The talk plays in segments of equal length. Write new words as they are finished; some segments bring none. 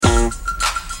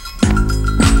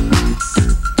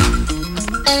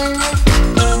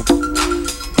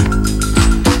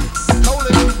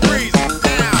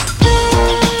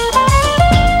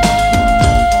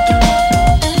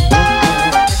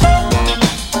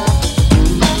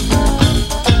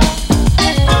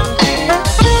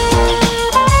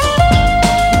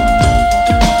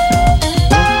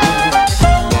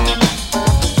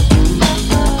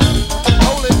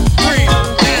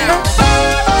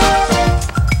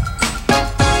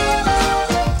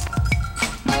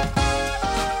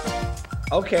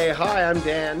Okay, hi, I'm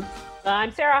Dan.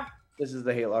 I'm Sarah. This is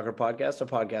the Hate Locker Podcast, a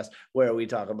podcast where we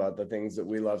talk about the things that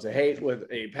we love to hate with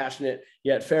a passionate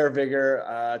yet fair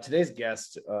vigor. Today's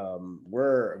guest,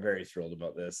 we're very thrilled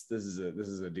about this. This is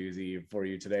a doozy for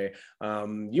you today.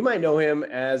 You might know him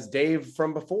as Dave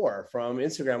from before, from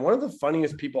Instagram. One of the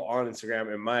funniest people on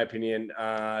Instagram, in my opinion.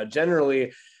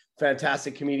 Generally,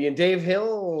 fantastic comedian. Dave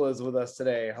Hill is with us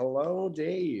today. Hello,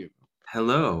 Dave.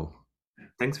 Hello.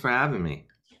 Thanks for having me.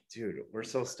 Dude, we're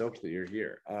so stoked that you're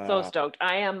here. So stoked.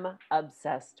 I am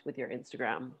obsessed with your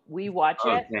Instagram. We watch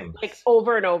it thanks. like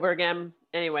over and over again.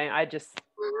 Anyway, I just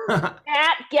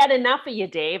can't get enough of you,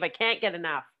 Dave. I can't get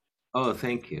enough. Oh,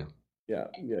 thank you. Yeah,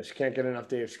 she can't get enough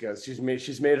Dave. She's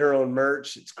made her own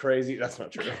merch. It's crazy. That's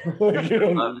not true.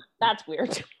 That's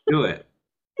weird. Do it.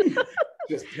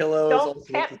 Just pillows. Don't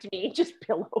tempt me. Just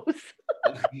pillows.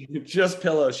 Just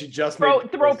pillows. She just throw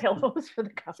pillows for the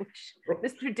couch.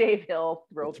 Mr. Dave Hill,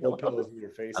 throw pillows in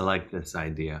your face. I like this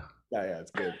idea. Yeah,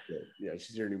 it's good. Yeah,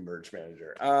 she's your new merch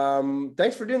manager.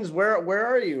 Thanks for doing this. Where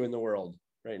are you in the world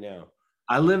right now?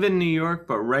 I live in New York,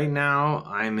 but right now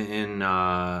I'm in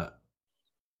a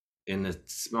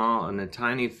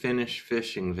tiny Finnish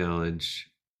fishing village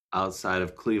outside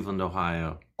of Cleveland,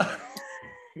 Ohio,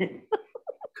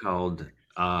 called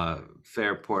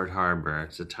Fairport Harbor.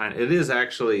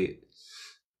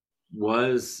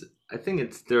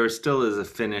 There still is a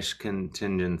Finnish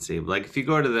contingency. Like if you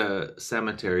go to the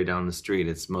cemetery down the street,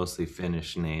 it's mostly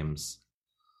Finnish names.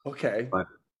 Okay. But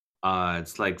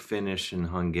it's like Finnish and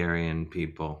Hungarian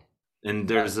people. And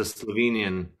there's a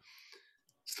Slovenian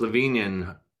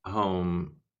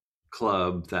home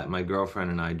club that my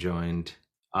girlfriend and I joined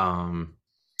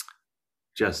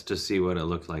just to see what it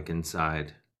looked like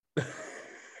inside.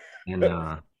 And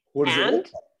what is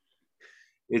it?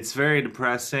 It's very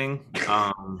depressing.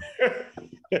 I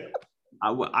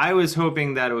was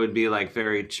hoping that it would be like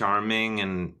very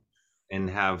charming and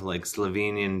have like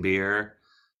Slovenian beer,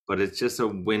 but it's just a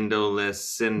windowless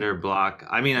cinder block.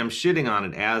 I mean, I'm shitting on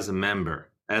it as a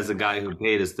member, as a guy who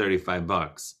paid his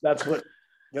 $35. That's what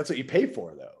you pay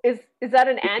for, though. Is that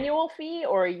an annual fee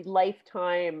or a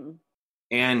lifetime?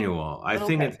 Annual. I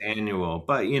think it's annual,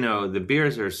 but the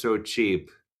beers are so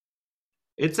cheap.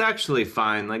 It's actually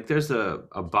fine. Like there's a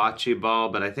bocce ball,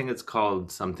 but I think it's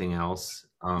called something else,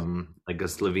 like a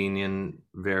Slovenian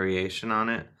variation on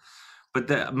it.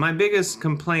 But my biggest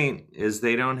complaint is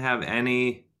they don't have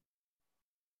any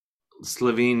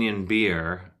Slovenian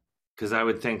beer, because I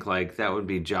would think like that would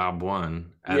be job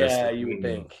one. Yeah, you would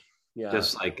think. Yeah.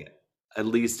 Just like at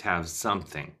least have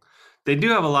something. They do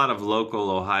have a lot of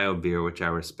local Ohio beer, which I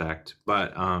respect,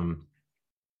 but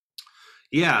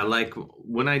yeah, like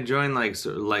when I joined like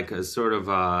a sort of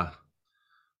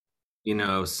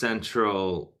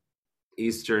Central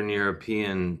Eastern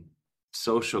European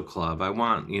social club, I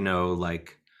want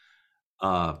like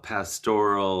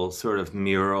pastoral sort of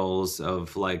murals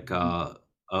of like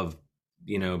of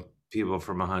people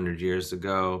from 100 years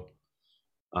ago,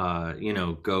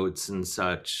 goats and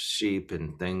such, sheep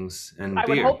and things, and I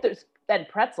beer. would hope there's then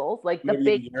pretzels, like the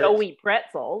big doughy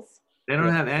pretzels. They don't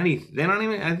have any. They don't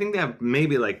even. I think they have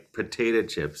maybe like potato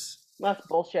chips. That's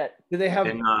bullshit. Do they have?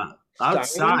 And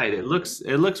outside, it looks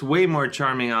way more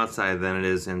charming outside than it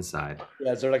is inside.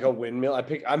 Yeah, is there like a windmill?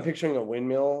 I'm picturing a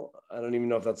windmill. I don't even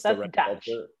know if that's the right Dutch.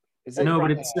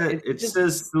 But it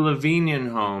says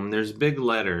Slovenian home. There's big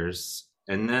letters,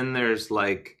 and then there's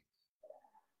like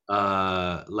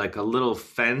a little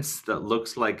fence that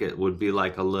looks like it would be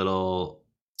like a little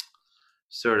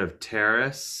sort of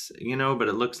terrace, but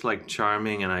it looks like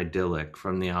charming and idyllic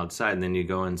from the outside, and then you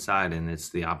go inside and it's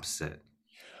the opposite.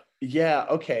 Yeah,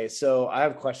 okay, so I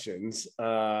have questions.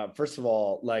 First of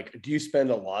all, like, do you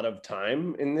spend a lot of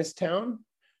time in this town,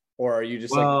 or are you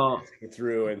just like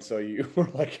through and so you were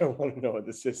like, I want to know what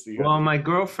this is? My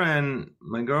girlfriend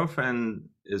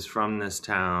is from this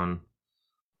town.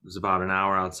 It was about an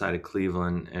hour outside of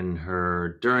Cleveland, and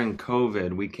during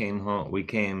COVID we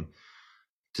came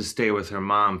to stay with her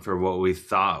mom for what we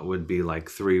thought would be like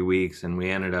 3 weeks, and we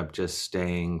ended up just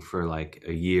staying for like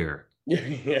a year.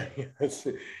 Yeah. That's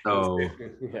a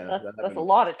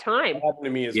lot of time. That happened to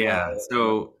me as well. Yeah.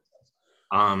 So,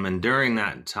 and during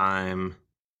that time,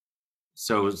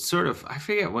 So it's sort of, I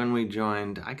forget when we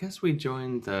joined. I guess we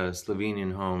joined the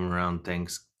Slovenian home around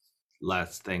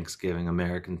last Thanksgiving,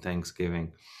 American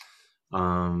Thanksgiving.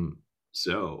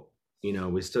 So,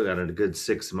 we still got a good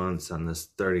 6 months on this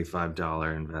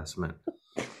 $35 investment.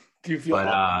 Do you feel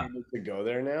obligated to go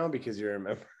there now because you're a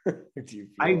member?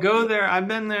 I go there. I've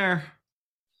been there.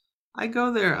 I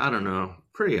go there, I don't know,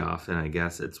 pretty often, I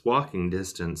guess. It's walking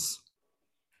distance.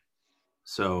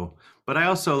 So, but I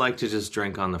also like to just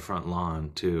drink on the front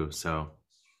lawn too. So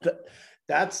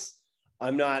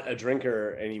I'm not a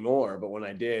drinker anymore, but when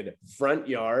I did, front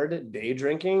yard day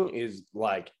drinking is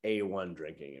like A1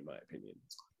 drinking, in my opinion.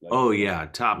 Like, oh yeah,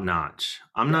 top notch.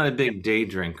 I'm not a big day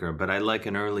drinker, but I like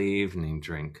an early evening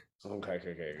drink. Okay.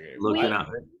 Looking up.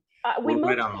 We moved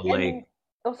right on the lake.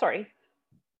 Oh, sorry.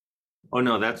 Oh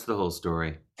no, that's the whole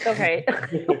story. Okay.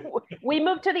 We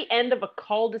moved to the end of a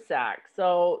cul-de-sac,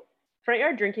 so front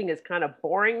yard drinking is kind of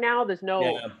boring now. There's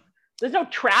no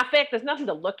traffic. There's nothing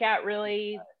to look at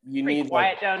really. You need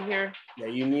quiet down here. Yeah,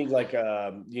 you need like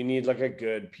a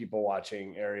good people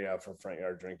watching area for front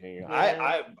yard drinking.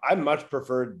 Yeah. I much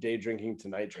prefer day drinking to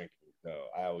night drinking, though.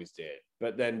 I always did.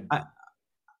 But then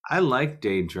I like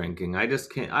day drinking. I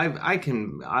just can't. I've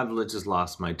just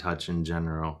lost my touch in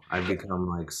general. I've become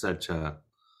like such a.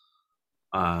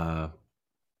 I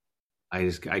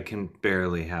can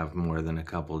barely have more than a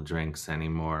couple drinks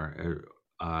anymore,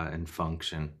 and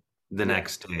function the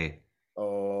next day.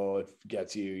 Oh, it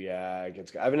gets you. Yeah, it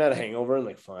gets. I haven't had a hangover in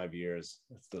like 5 years.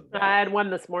 I had one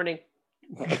this morning.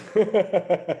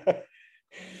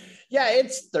 Yeah,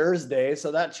 it's Thursday,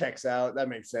 so that checks out. That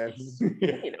makes sense.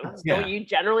 So you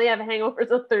generally have hangovers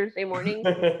on Thursday morning?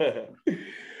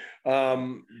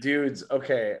 Dudes,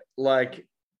 okay. Like,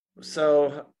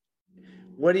 so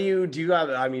what do you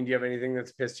have? I mean, do you have anything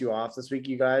that's pissed you off this week,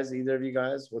 you guys? Either of you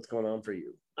guys? What's going on for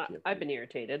you? I've been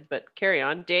irritated, but carry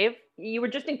on. Dave, you were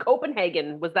just in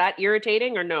Copenhagen. Was that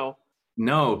irritating or no?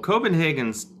 No,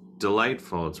 Copenhagen's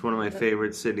delightful. It's one of my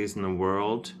favorite cities in the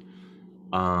world.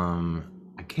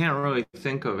 I can't really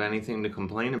think of anything to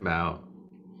complain about.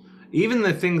 Even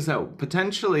the things that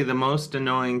potentially the most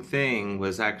annoying thing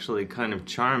was actually kind of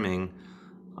charming.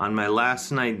 On my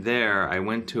last night there, I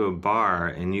went to a bar,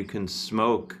 and you can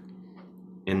smoke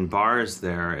in bars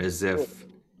there as if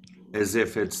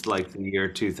it's like the year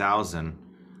 2000.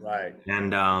 Right.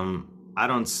 And I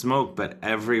don't smoke, but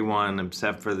everyone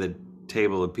except for the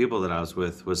table of people that I was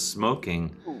with was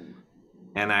smoking.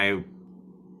 And I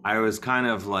was kind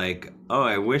of like, oh,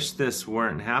 I wish this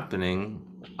weren't happening.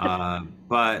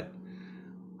 But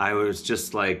I was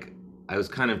just like, I was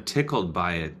kind of tickled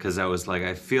by it because I was like,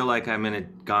 I feel like I'm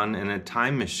gone in a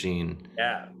time machine.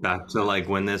 Yeah. Back to like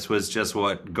when this was just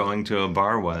what going to a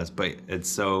bar was. But it's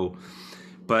so,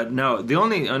 but no, the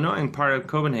only annoying part of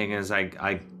Copenhagen is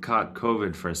I caught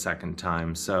COVID for a second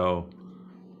time. So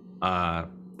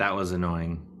that was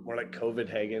annoying. More like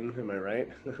COVID-hagen, am I right?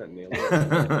 Exactly.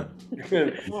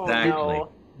 Oh,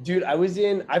 no. Dude,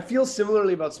 I feel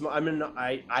similarly about smoke.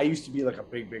 I used to be like a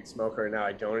big smoker, and now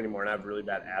I don't anymore, and I have really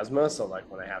bad asthma. So like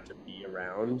when I have to be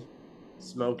around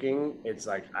smoking, it's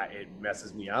like it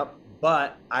messes me up.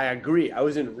 But I agree. I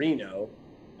was in Reno,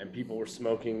 and people were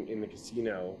smoking in the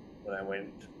casino when I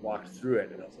walked through it,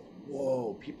 and I was like,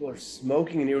 whoa, people are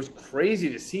smoking, and it was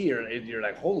crazy to see. You're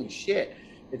like, holy shit.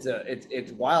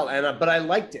 It's wild, but I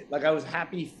liked it. Like I was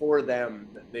happy for them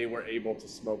that they were able to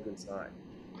smoke inside.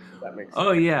 That makes sense.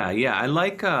 Oh yeah. I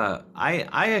like I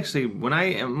actually when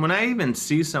I even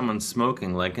see someone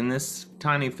smoking, like in this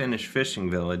tiny Finnish fishing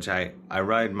village, I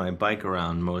ride my bike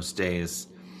around most days,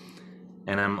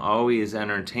 and I'm always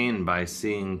entertained by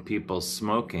seeing people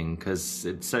smoking because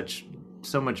it's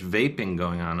so much vaping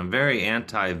going on. I'm very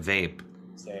anti-vape.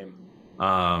 Same.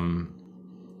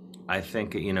 I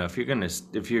think if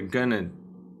you're gonna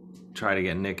try to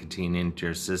get nicotine into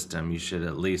your system, you should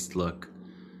at least look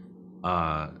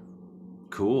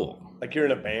cool. Like you're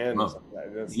in a band. Oh.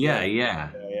 Yeah.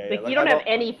 Like you don't have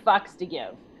any fucks to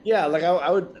give. Yeah, like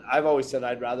I've always said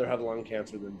I'd rather have lung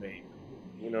cancer than vape.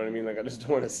 You know what I mean? Like I just don't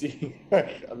want to see. I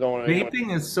don't want to.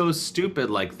 Vaping is so stupid.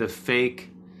 Like the fake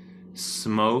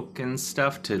smoke and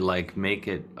stuff to like make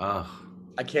it. Ugh.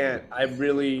 I can't. I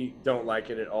really don't like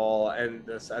it at all. And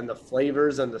the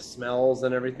flavors and the smells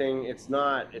and everything. It's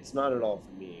not at all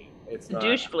for me. It's not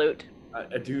douche flute.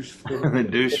 A douche flute. A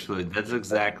douche flute. That's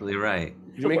exactly right.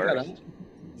 Did you make that up?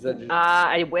 Is that just...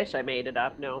 I wish I made it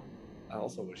up. No. I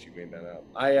also wish you made that up.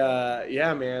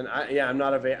 I'm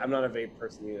not a vape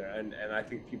person either. And I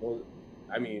think people,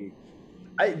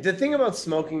 the thing about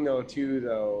smoking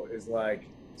though is like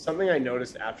something I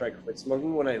noticed after I quit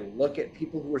smoking, when I look at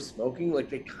people who are smoking, like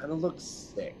they kind of look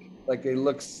sick. Like they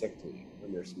look sickly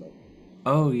when they're smoking.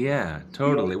 Oh yeah,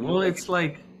 totally. Well, it's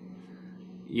like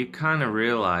you kind of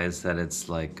realize that it's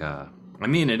like I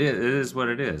mean it is what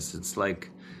it is. It's like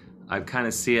I kind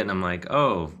of see it and I'm like,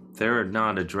 "Oh, they're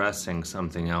not addressing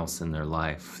something else in their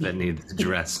life that needs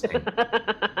addressing."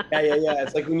 Yeah.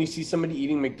 It's like when you see somebody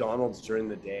eating McDonald's during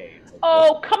the day. It's like,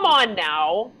 Oh, come on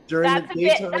now. During that's the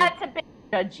daytime. That's a bit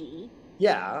judgy.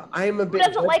 Yeah, I am a bit. Who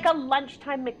doesn't like a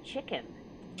lunchtime McChicken?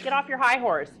 Get off your high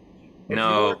horse.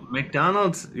 No,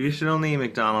 McDonald's. You should only eat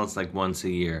McDonald's like once a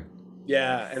year.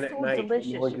 Yeah, and so at night,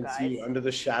 delicious, no one can see you under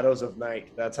the shadows of night.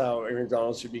 That's how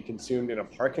McDonald's should be consumed, in a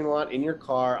parking lot, in your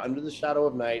car, under the shadow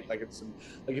of night. Like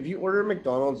if you order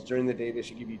McDonald's during the day, they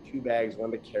should give you 2 bags,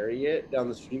 one to carry it down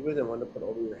the street with, and one to put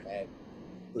over your head.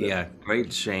 Yeah,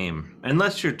 great shame.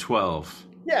 Unless you're 12.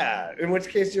 Yeah, in which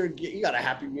case you got a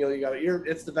Happy Meal.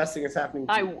 It's the best thing that's happening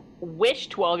to you. I wish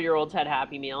 12-year-olds had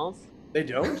Happy Meals. They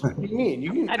don't? What do you mean?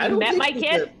 You can. Have you met my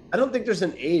kid? I don't think there's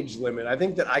an age limit. I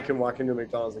think that I can walk into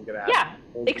McDonald's and get a Happy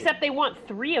Meal. Except they want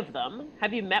 3 of them.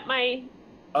 Have you met my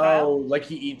child? Like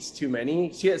he eats too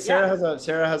many? Sarah has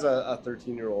a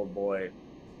 13-year-old boy.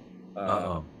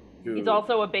 He's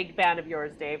also a big fan of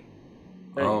yours, Dave.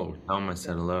 Oh, tell him I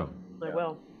said hello. I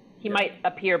will. He might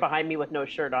appear behind me with no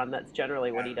shirt on. That's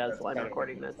generally what he does while I'm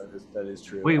recording this. That is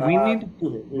true. Wait, we need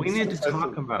to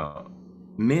talk about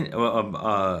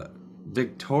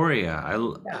Victoria.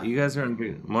 You guys are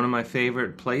in one of my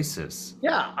favorite places.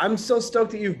 Yeah, I'm so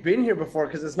stoked that you've been here before,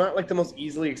 because it's not like the most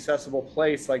easily accessible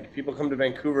place. Like people come to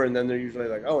Vancouver and then they're usually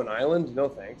like, "Oh, an island? No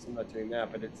thanks, I'm not doing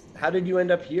that." But how did you end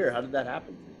up here? How did that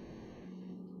happen?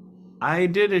 I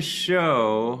did a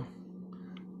show.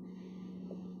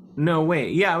 No,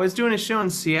 wait. Yeah, I was doing a show in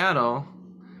Seattle.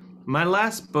 My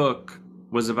last book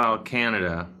was about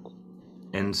Canada,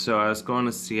 and so I was going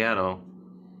to Seattle.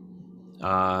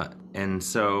 And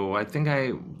so I think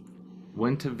I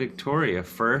went to Victoria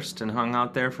first and hung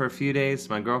out there for a few days,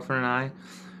 my girlfriend and I.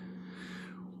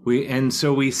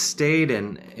 We stayed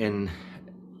in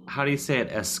how do you say it,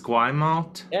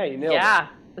 Esquimalt? Yeah, you nailed it.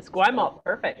 Esquimalt,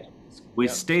 perfect. We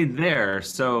stayed there.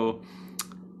 So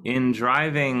in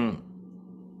driving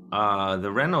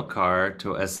the rental car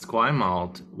to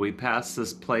Esquimalt, we passed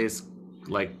this place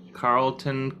like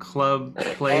Carlton Club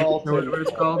place or whatever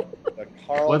it's called.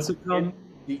 What's it called?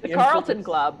 The Carlton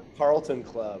Club. Carlton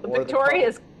Club.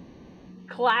 Victoria's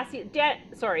classy. Dan,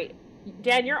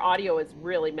 your audio is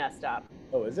really messed up.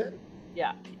 Oh, is it?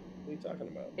 Yeah. What are you talking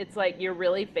about? It's like you're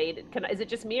really faded. Is it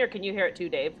just me, or can you hear it too,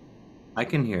 Dave? I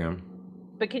can hear him.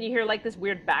 But can you hear like this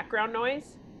weird background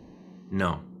noise?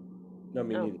 No. No,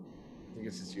 me neither. I think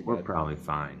it's just you. We're probably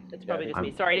fine. It's probably just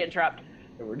me. Sorry to interrupt.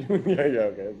 Okay,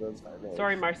 that's fine. No.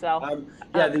 Sorry, Marcel.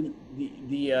 The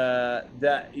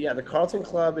Carlton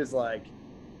Club is like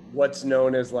what's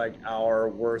known as like our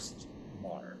worst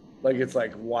bar. Like it's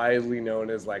like widely known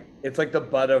as like, it's like the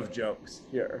butt of jokes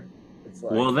here. It's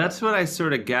like, well, that's what I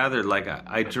sort of gathered. Like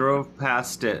I drove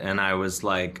past it and I was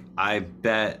like, I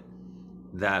bet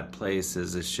that place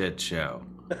is a shit show.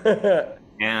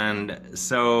 And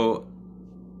so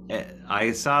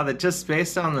I saw that just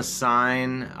based on the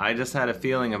sign, I just had a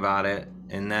feeling about it.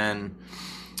 And then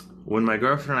when my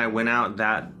girlfriend and I went out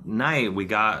that night, we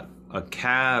got a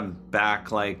cab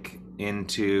back like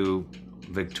into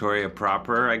Victoria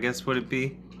proper, I guess would it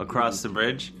be, across the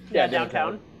bridge? Yeah,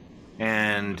 downtown.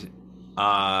 And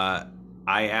I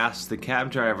asked the cab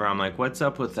driver, I'm like, what's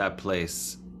up with that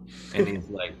place? And he's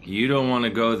like, you don't want to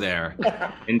go there.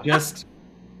 And just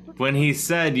when he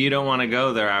said you don't want to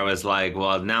go there, I was like,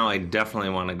 well, now I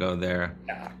definitely want to go there.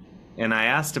 Yeah. And I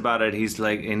asked about it. He's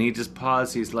like, and he just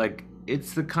paused. He's like,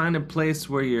 it's the kind of place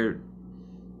where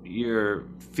your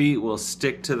feet will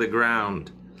stick to the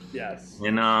ground. Yes.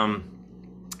 And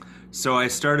so I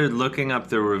started looking up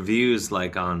the reviews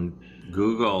like on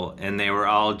Google, and they were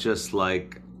all just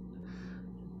like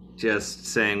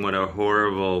saying what a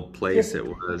horrible place it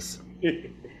was.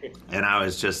 And I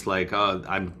was just like, oh,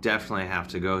 I definitely have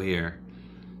to go here.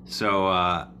 So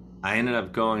I ended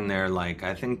up going there like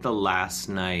I think the last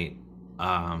night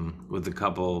with a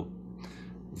couple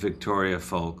Victoria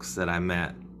folks that I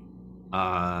met.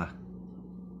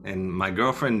 And my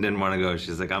girlfriend didn't want to go.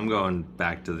 She's like, I'm going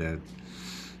back to the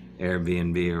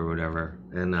Airbnb or whatever.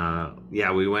 And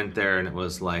we went there, and it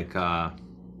was like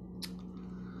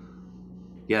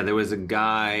there was a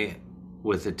guy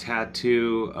with a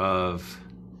tattoo of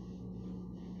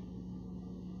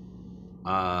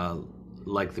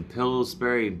like the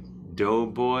Pillsbury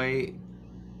Doughboy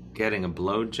getting a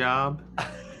blowjob.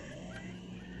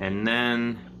 And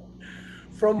then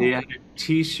he had a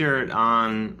t-shirt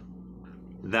on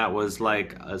that was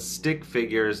like a stick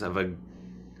figures of a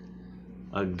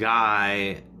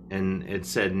guy, and it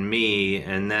said me,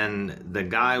 and then the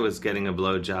guy was getting a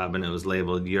blowjob, and it was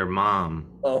labeled your mom.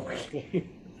 Oh.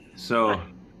 So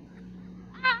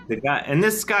the guy, and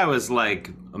this guy was like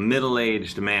a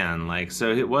middle-aged man, like,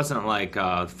 so it wasn't like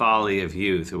a folly of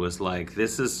youth. It was like,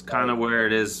 this is kind of where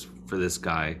it is for this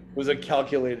guy. It was a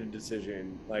calculated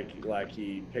decision. Like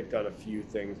he picked out a few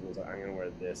things and was like, I'm gonna wear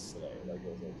this today. Like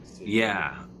it was a decision.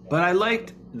 Yeah, but I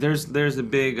liked. There's a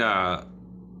big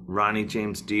Ronnie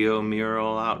James Dio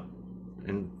mural out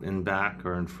in back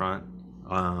or in front.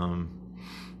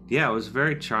 Yeah, it was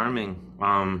very charming.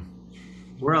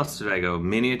 Where else did I go?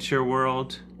 Miniature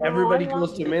World. Everybody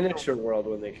goes to Miniature World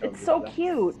when they come. It's so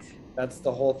cute. That's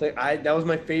the whole thing. That was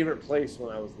my favorite place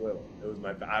when I was little. It was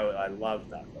I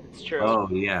loved that place. It's true. Oh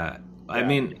yeah. I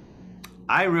mean,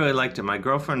 I really liked it. My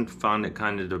girlfriend found it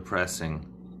kind of depressing.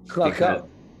 Because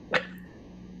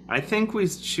I think we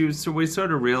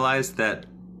sort of realized that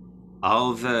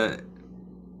all the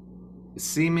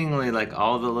seemingly like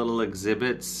all the little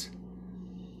exhibits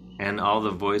and all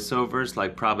the voiceovers,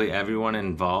 like probably everyone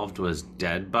involved was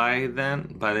dead by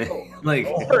then.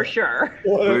 For sure.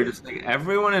 We were just like,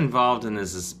 everyone involved in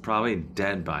this is probably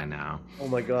dead by now. Oh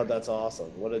my god, that's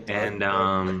awesome! What a and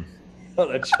on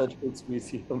a children's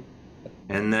museum.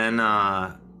 And then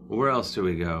where else do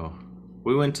we go?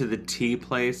 We went to the tea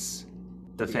place,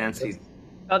 the fancy.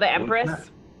 Oh, the Empress.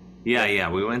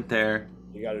 Yeah, we went there.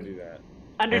 You got to do that.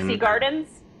 Undersea Gardens.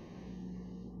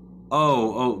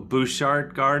 Oh,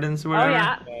 Bouchard Gardens or whatever. Oh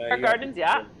yeah, Bouchard Gardens.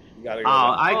 Yeah. You gotta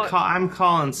go I'm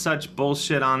calling such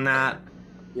bullshit on that.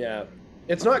 Yeah,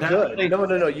 it's not good.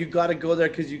 No. You got to go there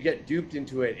because you get duped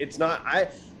into it. It's not.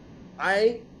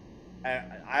 I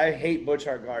hate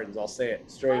Bouchard Gardens. I'll say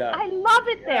it straight up. I love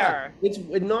it there. It's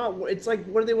not. It's like,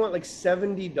 what do they want? Like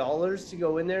 $70 to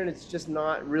go in there, and it's just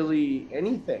not really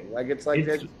anything. Like it's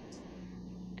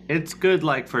good,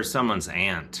 like for someone's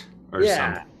aunt or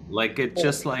something. Like it's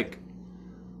just like,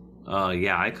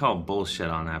 I call bullshit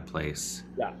on that place.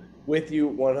 Yeah, with you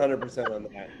 100% on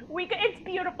that. It's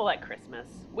beautiful at Christmas.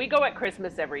 We go at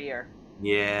Christmas every year.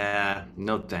 Yeah,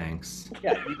 no thanks.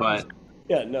 Yeah,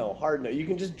 hard no. You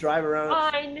can just drive around.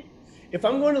 Fine. If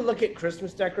I'm going to look at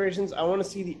Christmas decorations, I want to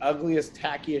see the ugliest,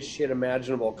 tackiest shit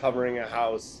imaginable covering a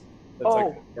house that's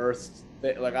like the worst.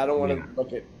 Like I don't want to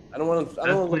look at. I don't want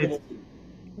to look at.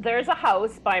 There's a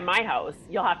house by my house.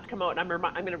 You'll have to come out, and I'm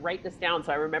going to write this down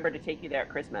so I remember to take you there at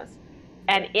Christmas.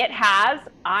 And it has,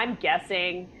 I'm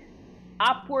guessing,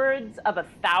 upwards of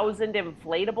 1,000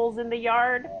 inflatables in the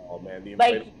yard. Oh man, the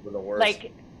inflatables are the worst.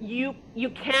 Like you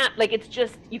can't, like, it's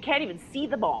just, you can't even see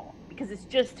them all because it's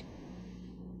just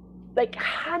like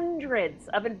hundreds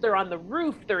of it. They're on the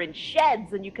roof, they're in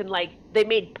sheds, and you can they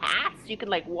made paths. You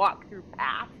can walk through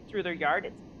paths through their yard.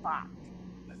 It's fucked.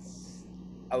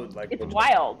 I would like. It's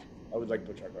wild. I would like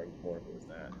Bouchard Gardens more if it was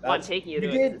that. I want to take you to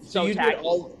it.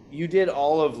 You did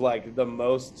all of like the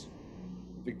most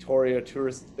Victoria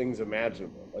tourist things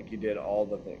imaginable. Like you did all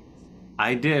the things.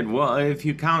 I did. Well, if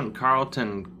you count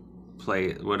Carlton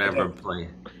play. What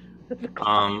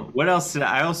else did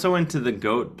I also went to the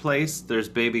goat place? There's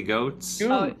baby goats.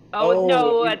 No,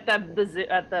 at the zoo,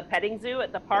 at the petting zoo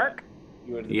at the park.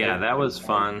 Yeah, that was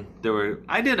fun.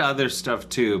 I did other stuff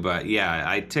too, but yeah,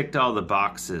 I ticked all the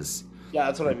boxes. Yeah,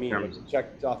 that's what I mean. Like,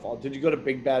 checked off all. Did you go to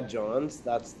Big Bad John's?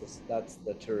 That's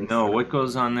the tourist. No, what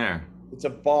goes on there? It's a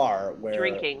bar where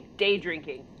day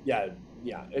drinking. Yeah.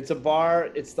 It's a bar.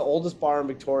 It's the oldest bar in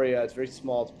Victoria. It's very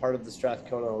small. It's part of the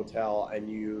Strathcona Hotel, and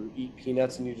you eat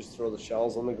peanuts and you just throw the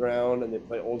shells on the ground, and they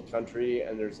play old country,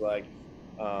 and there's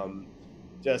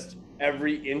just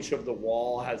every inch of the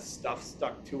wall has stuff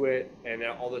stuck to it, and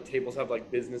all the tables have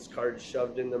business cards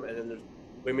shoved in them, and then there's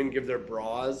women give their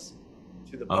bras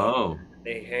to the bar. Oh.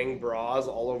 They hang bras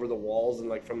all over the walls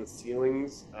and from the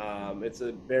ceilings. It's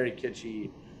a very kitschy.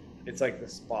 It's like the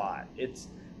spot.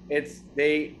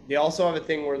 They also have a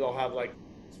thing where they'll have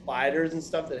spiders and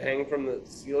stuff that hang from the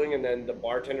ceiling, and then the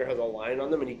bartender has a line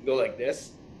on them, and you can go like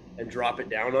this and drop it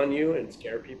down on you and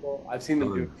scare people. I've seen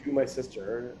them do it to my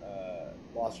sister.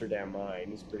 Lost her damn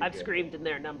mind. It's pretty I've good. Screamed in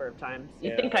there a number of times.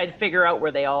 You think I'd figure out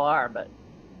where they all are, but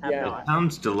I'm not. It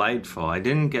sounds delightful. I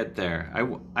didn't get there.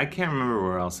 I can't remember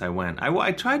where else I went.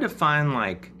 I tried to find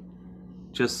I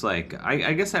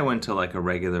guess I went to a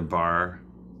regular bar,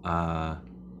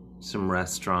 some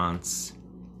restaurants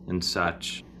and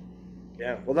such.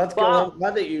 Yeah, well, that's good. I'm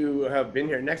glad that you have been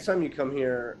here. Next time you come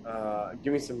here,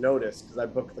 give me some notice because I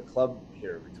booked the club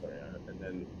here in Victoria, and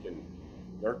then we can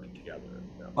work together.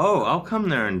 Oh, I'll come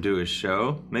there and do a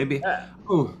show. Maybe. Yeah.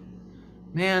 Oh,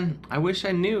 man, I wish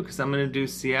I knew because I'm going to do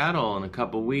Seattle in a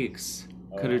couple weeks.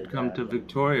 Could have come to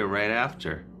Victoria right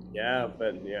after. Yeah,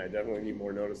 but yeah, I definitely need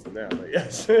more notice than that. But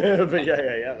yes, but yeah,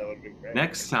 that would be great.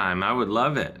 Next time, I would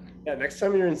love it. Yeah, next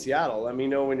time you're in Seattle, let me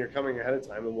know when you're coming ahead of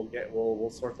time, and we'll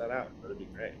sort that out. That'd be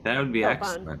great. That would be So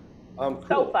excellent. Cool.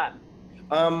 So fun.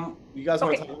 You guys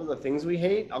want to talk about the things we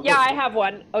hate? I have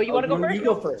one. Oh, you want to go first? You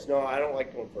go first. No, I don't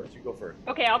like going first. You go first.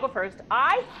 Okay, I'll go first.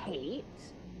 I hate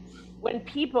when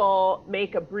people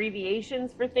make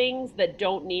abbreviations for things that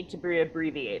don't need to be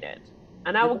abbreviated.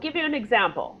 And I will give you an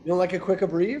example. You don't like a quick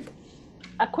abbrev?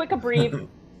 A quick abbrev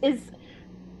is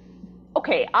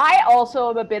okay. I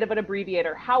also am a bit of an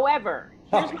abbreviator. However,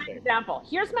 here's my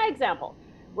example.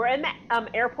 We're in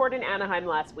the airport in Anaheim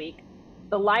last week.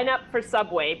 The lineup for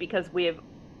Subway, because we have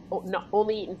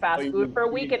only eaten fast food for a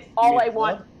week, and all I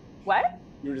want. Sub? What?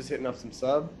 You were just hitting up some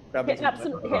sub. Hitting up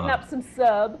some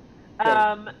sub.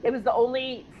 It was the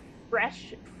only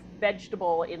fresh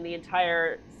vegetable in the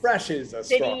entire fresh is a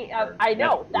city. I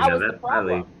know that was the problem.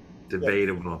 Really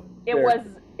debatable. It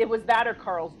was that or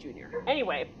Carl's Jr.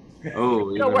 Anyway.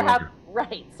 Oh,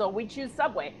 so we choose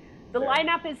Subway. The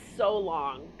lineup is so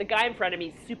long. The guy in front of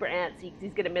me is super antsy because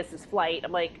he's gonna miss his flight.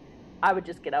 I'm like, I would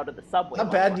just get out of the Subway. How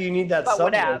bad do you need that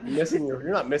Subway? You're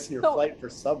not missing your flight for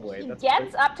Subway. He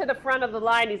gets up to the front of the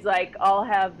line. He's like, I'll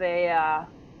have a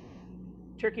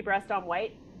turkey breast on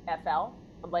white, FL.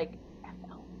 I'm like,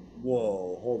 FL.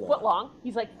 Whoa, hold on. Foot long.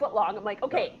 He's like, foot long. I'm like,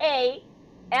 okay,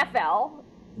 FL.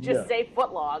 Just say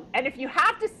foot long. And if you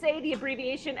have to say the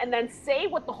abbreviation and then say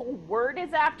what the whole word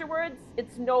is afterwards,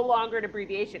 it's no longer an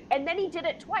abbreviation. And then he did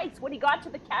it twice. When he got to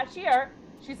the cashier,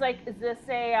 she's like, is this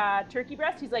a turkey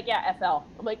breast? He's like, yeah, FL.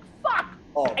 I'm like, fuck.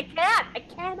 Oh. I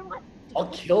cannot. I'll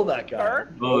kill that guy.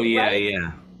 Oh, yeah,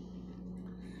 right?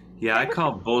 Yeah, I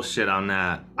call bullshit on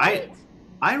that. Right.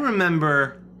 I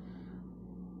remember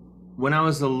when I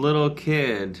was a little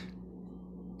kid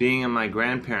being in my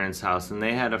grandparents' house, and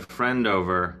they had a friend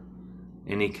over,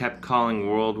 and he kept calling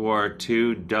World War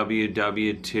II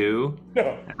WW2.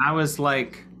 No. And I was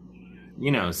like,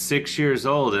 6 years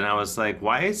old, and I was like,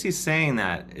 why is he saying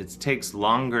that? It takes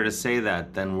longer to say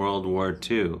that than World War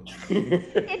II.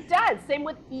 It does. Same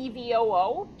with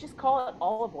EVOO. Just call it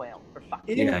olive oil, for fuck's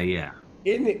sake. Yeah.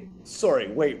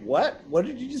 Sorry, wait, what? What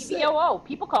did you just say? EVOO.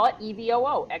 People call it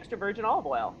EVOO, extra virgin olive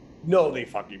oil. No, they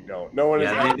fucking don't. No one is.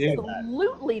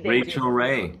 Absolutely, they Rachel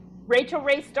Ray. Rachel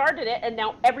Ray started it, and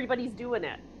now everybody's doing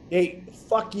it. Hey,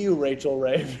 fuck you, Rachel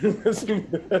Ray. If you're listening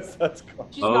to this, that's cool.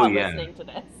 She's not listening to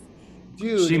this.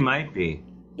 Dude. She might be.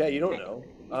 Yeah, you don't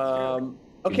know.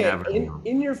 Okay,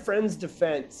 in your friend's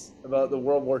defense about the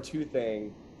World War II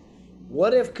thing,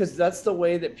 what if, because that's the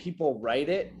way that people write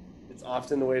it, it's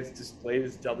often the way it's displayed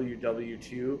as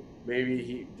WW2. Maybe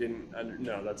he didn't.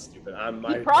 No, that's stupid.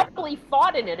 He probably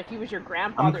fought in it if he was your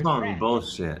grandfather's I'm calling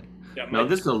bullshit. Yeah, no,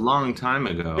 this is a long time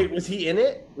ago. Wait, was he in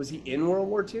it? Was he in World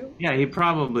War II? Yeah, he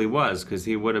probably was, because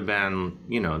he would have been,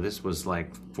 this was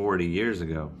like 40 years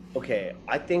ago. Okay,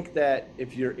 I think that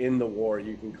if you're in the war,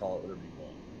 you can call it whatever you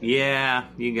want. Yeah,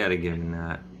 you got to give him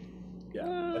that.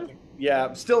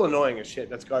 Yeah, still annoying as shit.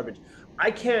 That's garbage. I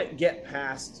can't get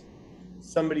past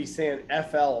somebody saying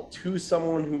FL to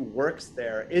someone who works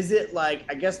there. Is it like,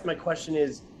 I guess my question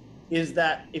is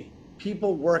that if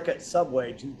people work at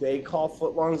Subway, do they call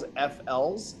footlongs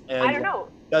FLs? And I don't know.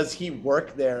 Does he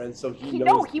work there, and so he knows?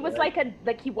 No, he was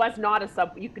he was not a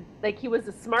he was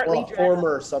a smartly dressed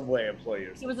former Subway employee.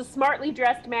 He was a smartly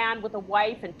dressed man with a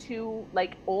wife and two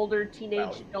older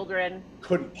teenage children.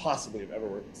 Couldn't possibly have ever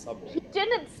worked at Subway. He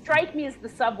didn't strike me as the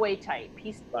Subway type.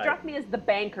 He struck me as the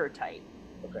banker type.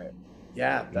 Okay.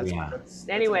 Yeah, that's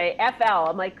anyway, FL.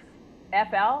 I'm like,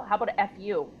 FL? How about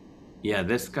FU? Yeah,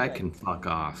 this guy can fuck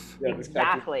off. Yeah,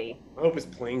 exactly. I hope his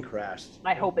plane crashed.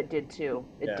 I hope it did too.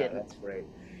 It didn't. That's great.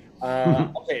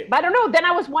 Okay. But I don't know. Then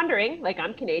I was wondering,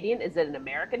 I'm Canadian. Is it an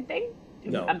American thing?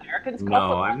 Do Americans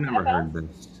call I've never heard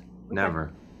this. Okay.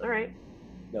 Never. All right.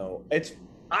 No,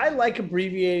 I like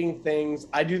abbreviating things.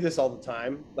 I do this all the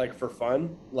time, for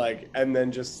fun, and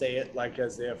then just say it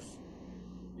as if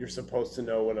you're supposed to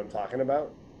know what I'm talking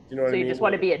about. You know what I mean? So you just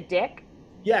want to be a dick?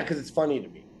 Yeah, because it's funny to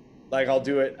me. I'll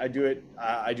do it. I do it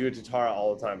to Tara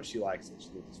all the time, but she likes it. She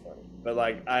thinks it's funny. But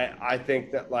I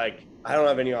think that I don't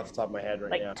have any off the top of my head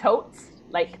right now. Totes?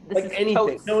 This is anything.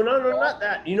 Totes. No, not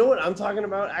that. You know what I'm talking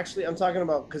about? Actually, I'm talking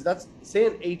about, because that's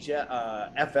saying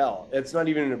FL. It's not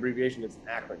even an abbreviation. It's an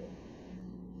acronym.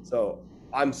 So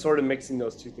I'm sort of mixing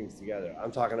those two things together.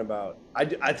 I'm talking about,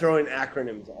 I throw in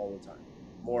acronyms all the time.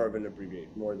 More than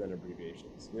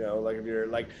abbreviations. If you're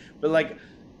but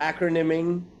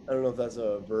acronyming, I don't know if that's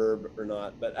a verb or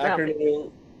not, but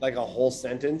acronyming a whole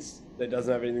sentence that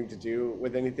doesn't have anything to do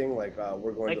with anything, we're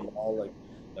going to the mall,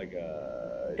 like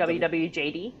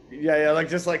WWJD. Yeah, like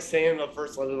just like saying the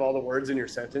first letter of all the words in your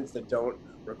sentence that don't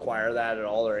require that at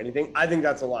all or anything. I think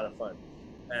that's a lot of fun,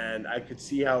 and I could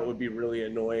see how it would be really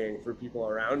annoying for people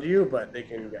around you, but they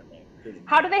can get mad.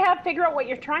 How do they figure out what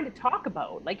you're trying to talk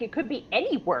about? Like it could be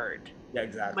any word. Yeah,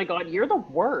 exactly. Oh my God, you're the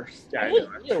worst. Yeah, I hate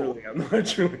you. I'm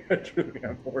truly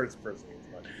the worst person.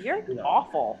 You're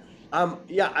awful.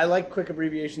 Yeah, I like quick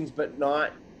abbreviations, but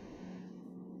not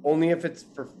only if it's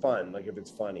for fun, like if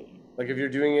it's funny. Like if you're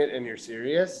doing it and you're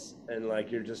serious and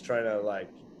like you're just trying to like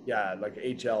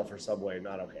HL for Subway,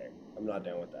 not okay. I'm not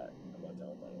down with that. I'm not down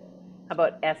with that at all. How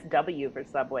about SW for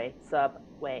Subway?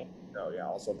 Subway. No, yeah,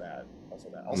 also bad.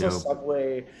 Also,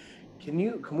 Subway.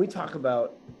 Can we talk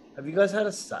about? Have you guys had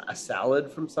a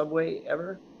salad from Subway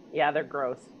ever? Yeah, they're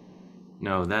gross.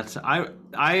 No, that's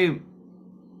I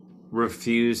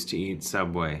refuse to eat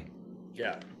Subway.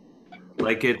 Yeah.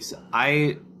 Like it's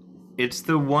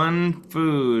the one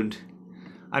food.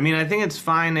 I mean, I think it's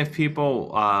fine if people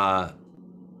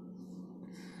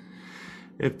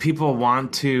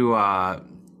want to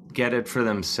get it for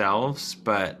themselves,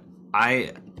 but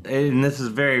and this is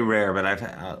very rare, but I've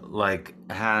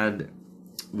had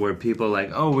where people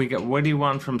like, oh, what do you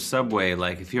want from Subway?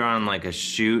 Like if you're on like a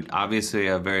shoot, obviously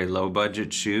a very low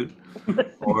budget shoot,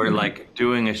 or like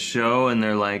doing a show and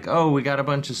they're like, oh, we got a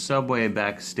bunch of Subway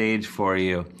backstage for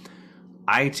you.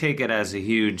 I take it as a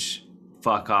huge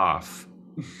fuck off.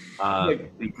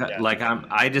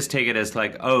 I just take it as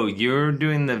like, oh, you're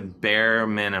doing the bare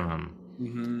minimum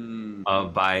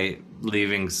by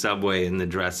leaving Subway in the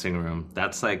dressing room.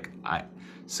 That's like, I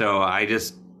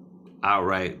just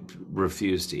outright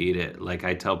refuse to eat it. Like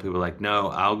I tell people like, no,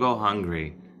 I'll go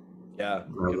hungry. Yeah.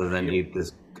 Rather than eat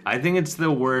this. I think it's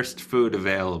the worst food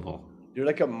available. You're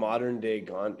like a modern day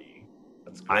Gandhi.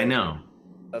 That's great. I know.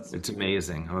 It's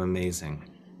amazing. I'm amazing.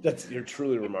 You're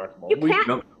truly remarkable.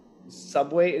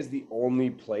 Subway is the only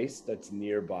place that's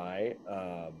nearby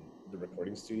the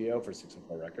recording studio for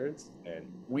 604 Records, and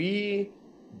we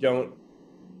don't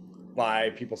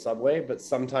buy people Subway, but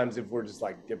sometimes if we're just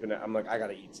like dipping it, I'm like, I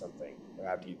gotta eat something. I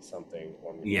have to eat something.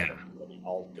 Or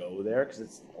I'll go there because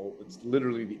it's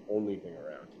literally the only thing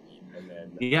around to eat. And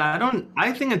then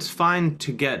I think it's fine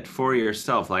to get for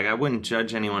yourself. Like I wouldn't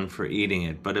judge anyone for eating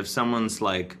it, but if someone's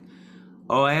like,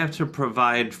 oh, I have to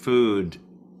provide food,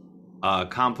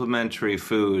 complimentary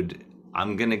food,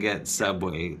 I'm gonna get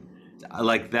Subway.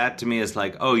 Like that to me is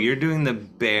like, oh, you're doing the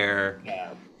bare,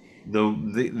 the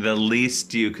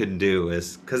least you could do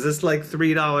is because it's like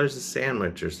 $3 a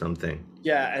sandwich or something.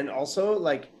 Yeah, and also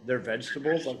like their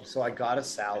vegetables. Like, so I got a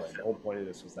salad. The whole point of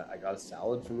this was that I got a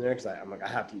salad from there because I'm like, I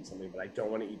have to eat something, but I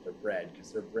don't want to eat their bread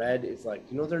because their bread is like,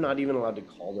 they're not even allowed to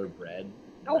call their bread.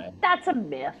 Oh, that's a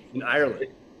myth. In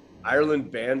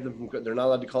Ireland banned them from. They're not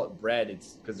allowed to call it bread.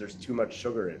 It's because there's too much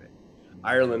sugar in it.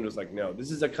 Ireland was like, no,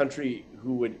 this is a country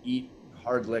who would eat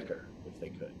hard liquor if they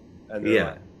could, and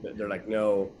they're like,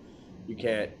 no, you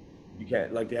can't.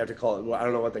 Like they have to call it. Well, I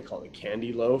don't know what they call it,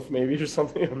 candy loaf maybe or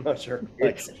something. I'm not sure.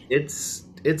 It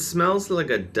smells like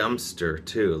a dumpster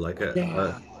too, like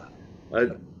a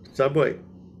Subway.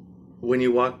 When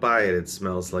you walk by it, it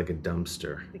smells like a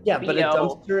dumpster. Yeah, but a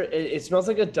dumpster, it smells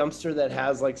like a dumpster that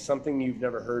has like something you've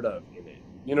never heard of in it.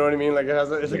 You know what I mean? Like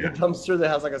it's like a dumpster that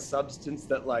has like a substance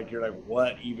that like you're like,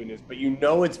 what even is? But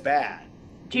it's bad.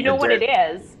 Do you know what it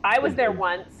is? I was there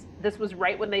once. This was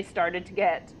right when they started to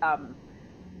get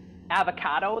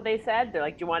avocado. They said they're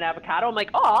like, do you want avocado? I'm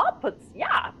like, oh,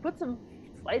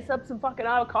 slice up some fucking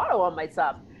avocado on my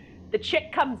sub. The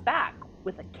chick comes back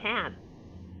with a can.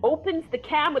 Opens the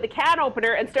can with a can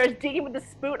opener and starts digging with the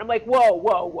spoon. I'm like,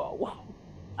 whoa.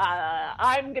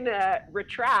 I'm gonna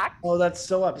retract. Oh, that's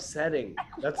so upsetting.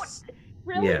 That's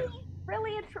really,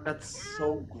 it's from that's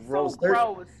so gross. So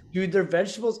gross. Dude, their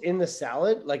vegetables in the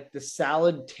salad, like the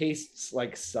salad tastes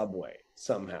like Subway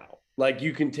somehow. Like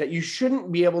you can tell, you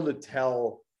shouldn't be able to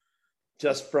tell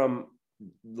just from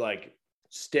like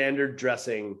standard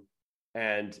dressing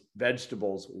and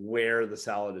vegetables where the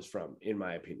salad is from, in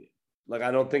my opinion. Like,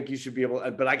 I don't think you should be able,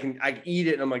 but I eat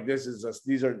it and I'm like, this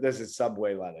is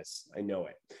Subway lettuce. I know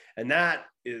it. And that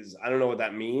is, I don't know what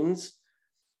that means,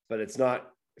 but it's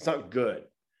not good.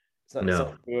 It's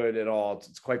not good at all.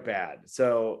 It's quite bad.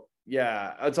 So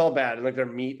yeah, it's all bad. And like their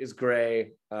meat is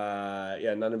gray.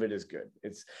 None of it is good.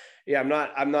 I'm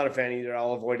not a fan either.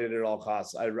 I'll avoid it at all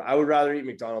costs. I would rather eat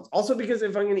McDonald's. Also because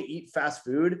if I'm going to eat fast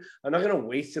food, I'm not going to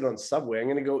waste it on Subway. I'm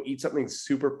going to go eat something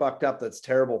super fucked up that's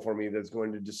terrible for me, that's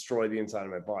going to destroy the inside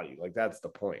of my body. Like that's the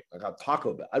point. Like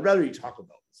Taco Bell. I'd rather eat Taco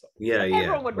Bell.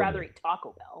 Everyone would rather eat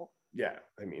Taco Bell. yeah,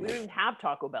 I mean, We don't even have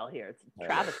Taco Bell here. It's a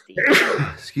travesty.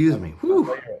 Excuse me.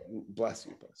 Bless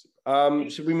you.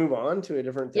 Should we move on to a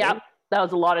different thing? Yeah, that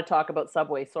was a lot of talk about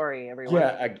Subway. Sorry, everyone.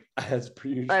 Yeah, as per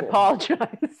usual. I apologize.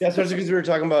 Yeah, especially because we were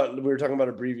talking about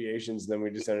abbreviations, and then we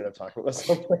just ended up talking about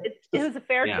Subway. It was a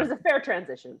fair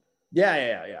transition.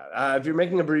 Yeah. If you're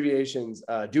making abbreviations,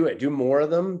 do it. Do more of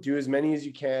them. Do as many as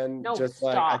you can. No, just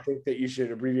stop. like I think that you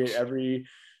should abbreviate every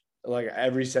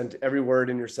word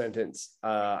in your sentence.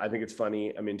 I think it's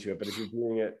funny. I'm into it. But if you're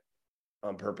doing it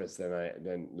on purpose,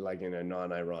 then like in a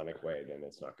non-ironic way, then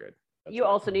it's not good. You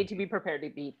also need to be prepared to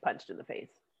be punched in the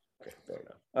face. Okay, fair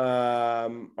enough.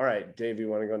 All right, Dave, you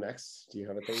want to go next? Do you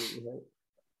have a thing that you want?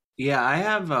 Yeah, I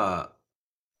have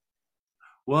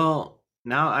well,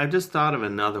 now I just thought of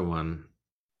another one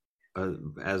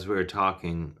as we were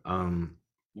talking.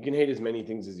 You can hate as many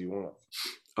things as you want.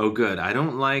 Oh, good. I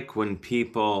don't like when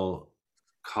people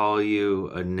call you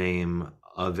a name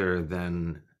other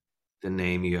than the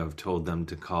name you have told them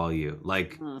to call you.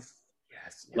 Like,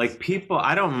 yes. Like people,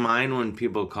 I don't mind when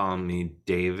people call me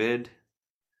David,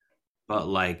 but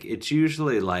like it's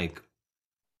usually like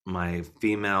my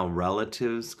female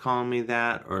relatives call me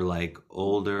that, or like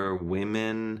older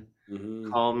women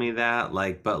call me that.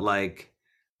 But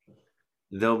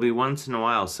there'll be once in a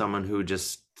while someone who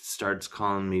just starts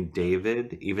calling me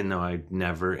David, even though I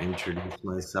never introduced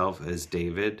myself as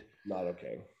David. Not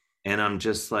okay. And I'm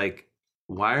just like,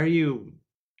 why are you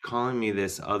calling me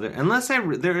this other? Unless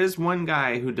there is one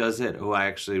guy who does it who I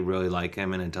actually really like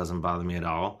him and it doesn't bother me at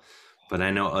all. But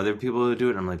I know other people who do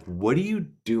it. I'm like, what are you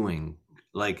doing?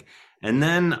 Like, and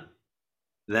then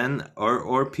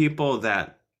or people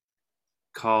that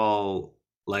call,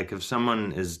 like if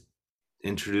someone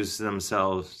introduces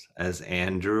themselves as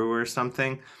Andrew or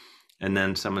something, and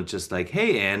then someone's just like,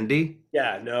 hey, Andy.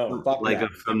 Yeah, no. Like that.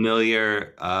 A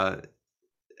familiar,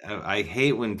 I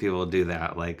hate when people do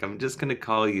that. Like, I'm just going to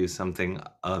call you something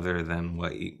other than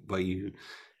what you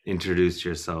introduced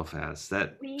yourself as.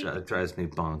 That drives me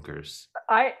bonkers.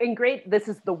 This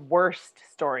is the worst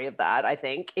story of that, I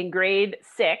think. In grade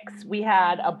 6, we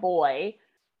had a boy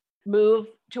move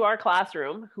to our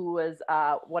classroom who was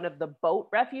one of the boat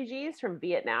refugees from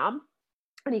Vietnam.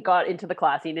 And he got into the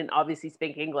class. He didn't obviously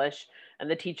speak English. And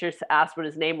the teacher asked what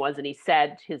his name was. And he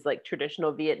said his like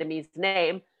traditional Vietnamese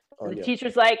name. And the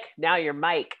teacher's like, now you're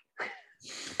Mike.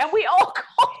 And we all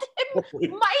called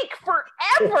him Mike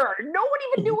forever. No one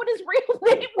even knew what his real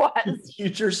name was. The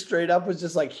teacher straight up was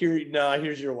just like,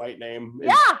 here's your white name.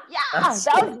 Yeah. That was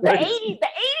the 80s. The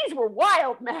 80s were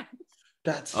wild, man.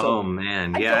 That's oh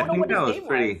man. Yeah, I think that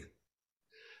was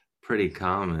pretty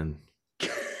common.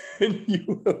 Can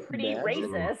you pretty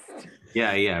racist.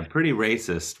 Yeah, pretty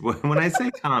racist. When I say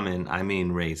common, I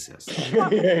mean racist.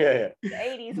 Yeah. The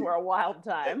 80s were a wild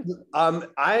time.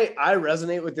 I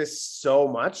resonate with this so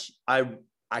much. I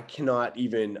cannot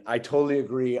even. I totally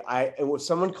agree. And when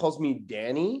someone calls me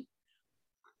Danny,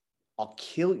 I'll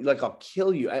kill you. Like I'll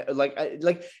kill you.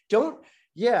 Don't.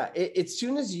 Yeah. As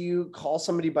soon as you call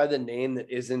somebody by the name that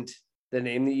isn't the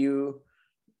name that you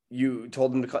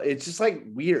told them to call, it's just like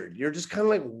weird. You're just kind of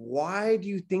like, why do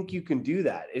you think you can do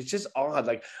that? It's just odd.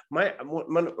 Like my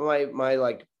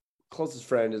like closest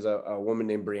friend is a woman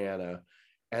named Brianna,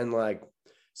 and like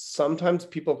sometimes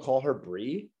people call her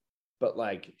Brie, but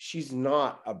like she's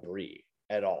not a Brie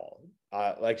at all.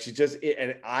 Like she just,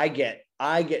 and I get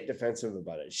defensive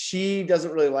about it. She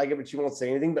doesn't really like it, but she won't say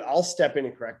anything. But I'll step in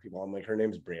and correct people. I'm like, her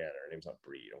name's Brianna. Her name's not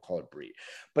Brie. Don't call her Brie.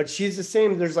 But she's the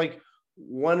same. There's like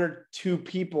one or two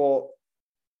people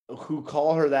who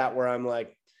call her that where I'm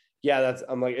like, yeah,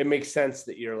 I'm like, it makes sense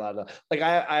that you're allowed to. Like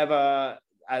I have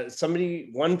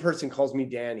one person calls me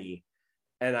Danny,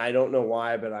 and I don't know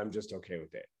why, but I'm just okay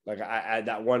with it. Like I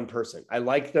that one person, I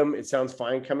like them. It sounds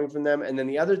fine coming from them. And then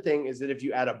the other thing is that if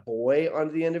you add a boy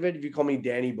onto the end of it, if you call me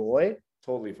Danny Boy,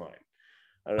 totally fine.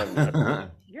 I don't know.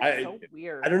 You're so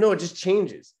weird. I don't know. It just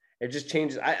changes.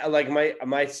 I like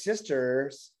my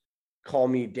sisters call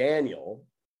me Daniel,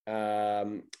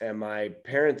 and my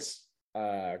parents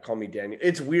call me Daniel.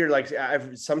 It's weird. Like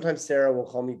sometimes Sarah will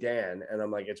call me Dan, and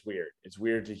I'm like, it's weird. It's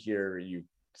weird to hear you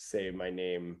say my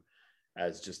name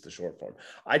as just the short form.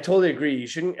 I totally agree. You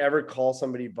shouldn't ever call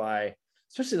somebody by,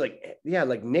 especially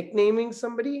like nicknaming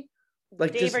somebody.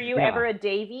 Like, Dave, are you ever a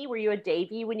Davy? Were you a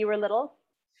Davy when you were little?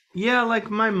 Yeah, like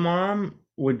my mom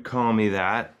would call me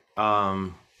that,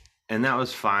 and that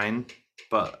was fine.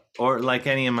 But or like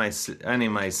any of my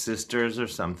sisters or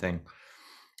something.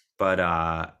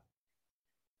 But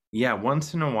yeah,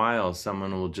 once in a while,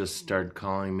 someone will just start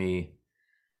calling me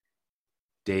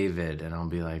David, and I'll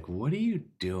be like, "What are you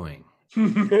doing?"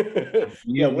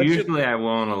 Usually I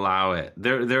won't allow it.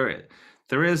 There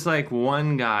There is like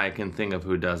one guy I can think of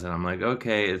who does it. I'm like,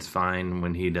 okay, it's fine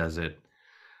when he does it.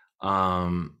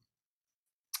 But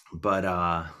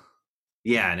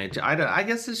yeah, and I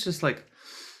guess it's just like,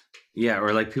 yeah,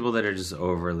 or like people that are just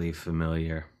overly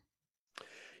familiar.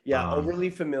 Yeah, overly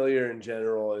familiar in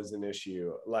general is an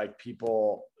issue. Like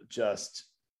people just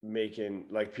making,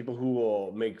 like people who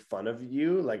will make fun of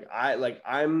you.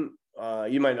 I'm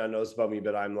you might not know this about me,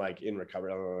 but I'm like in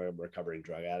recovery. I'm a recovering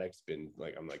drug addict. I'm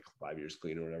like 5 years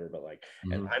clean or whatever, but like,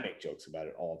 and I make jokes about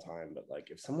it all the time. But like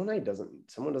if someone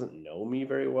doesn't know me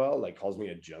very well, like calls me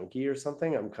a junkie or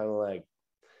something, I'm kind of like,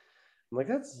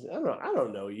 I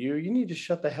don't know you. You need to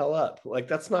shut the hell up. Like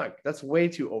that's way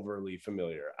too overly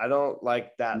familiar. I don't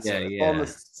like that. Yeah, It's all in the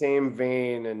same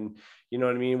vein. And you know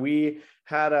what I mean? We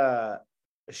had a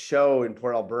show in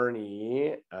Port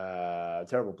Alberni,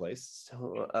 terrible place.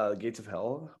 Gates of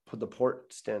Hell. The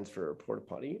port stands for porta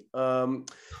potty.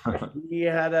 We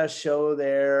had a show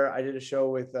there. I did a show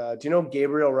with, do you know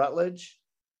Gabriel Rutledge?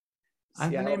 The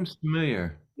name's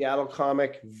familiar. Seattle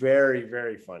comic, very,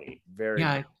 very funny. Very.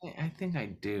 Yeah, I think I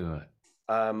do.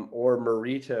 Or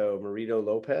Marito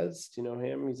Lopez. Do you know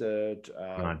him? He's a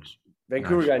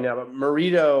Vancouver guy now, but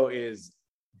Marito is.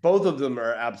 Both of them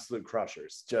are absolute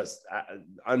crushers, just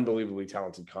unbelievably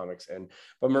talented comics.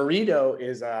 But Marito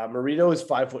is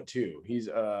 5'2". He's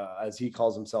as he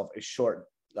calls himself, a short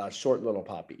little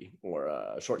poppy or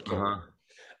a short kid.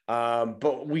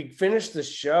 But we finished the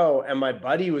show and my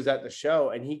buddy was at the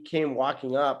show and he came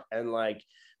walking up and like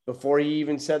before he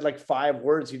even said like 5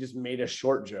 words, he just made a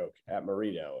short joke at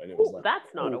Marito. And it was like,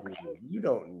 that's not okay. You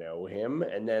don't know him.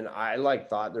 And then I like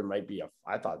thought there might be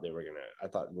I thought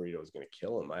Marito was going to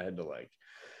kill him. I had to like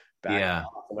back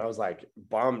off and I was like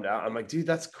bummed out. I'm like, dude,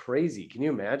 that's crazy. Can you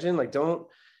imagine? Like,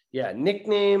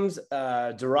 nicknames,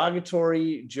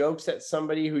 derogatory jokes at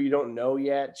somebody who you don't know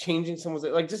yet, changing someone's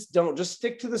like, just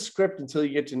stick to the script until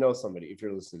you get to know somebody. If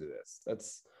you're listening to this,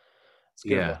 that's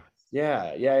good.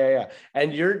 Yeah.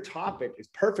 And your topic is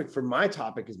perfect for my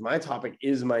topic. My topic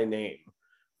is my name.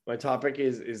 My topic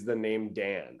is the name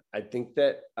Dan. I think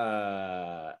that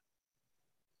the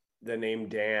name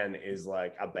Dan is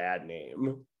like a bad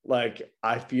name. Like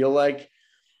I feel like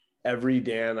every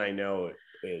Dan I know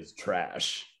is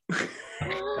trash.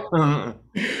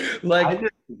 Like I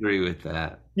disagree with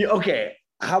that. Yeah, okay.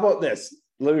 How about this?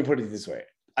 Let me put it this way.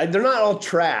 They're not all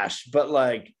trash, but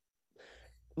like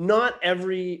not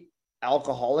every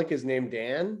alcoholic is named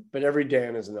Dan, but every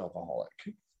Dan is an alcoholic.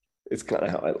 It's kind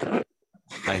of how I look.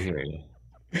 I hear you.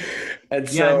 And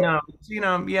so,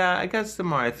 I guess the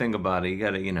more I think about it, you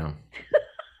gotta,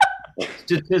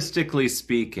 statistically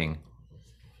speaking.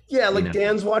 Yeah, like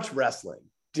Dan's watch wrestling.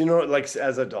 Do you know, like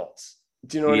as adults?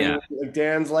 Do you know what I mean? Like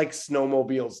Dan's like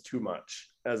snowmobiles too much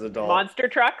as adults. Monster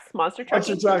trucks.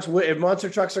 If monster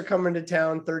trucks are coming to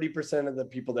town, 30% of the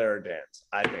people there are Dan's.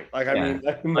 I think. Like I mean,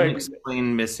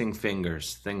 unexplained missing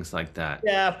fingers, things like that.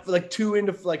 Yeah, like too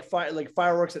into like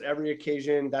fireworks at every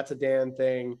occasion. That's a Dan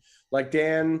thing. Like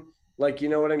Dan, like you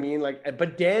know what I mean. Like,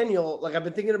 but Daniel, like I've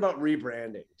been thinking about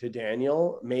rebranding to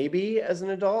Daniel maybe as an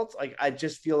adult. Like I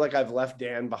just feel like I've left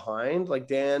Dan behind. Like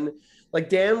Dan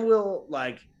will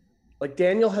like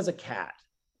Daniel has a cat.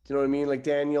 Do you know what I mean? Like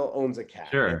Daniel owns a cat.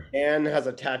 Sure. Dan has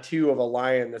a tattoo of a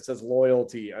lion that says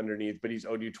loyalty underneath, but he's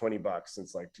owed you $20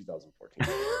 since like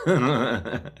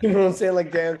 2014. You know what I'm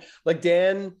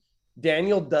saying?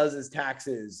 Daniel does his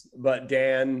taxes, but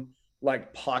Dan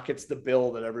like pockets the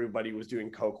bill that everybody was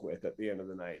doing coke with at the end of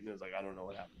the night. And it was like, I don't know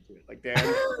what happened to it. Like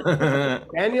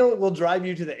Daniel will drive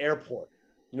you to the airport.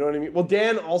 You know what I mean? Well,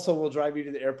 Dan also will drive you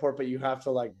to the airport, but you have to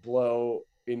like blow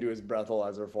into his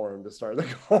breathalyzer for him to start the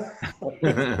car.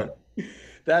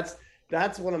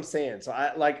 That's what I'm saying. So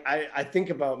I think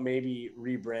about maybe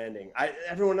rebranding.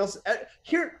 Everyone else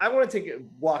here, I want to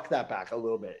walk that back a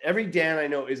little bit. Every Dan I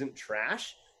know isn't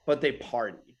trash, but they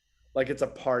party. Like it's a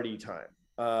party time.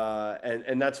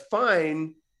 And that's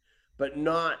fine, but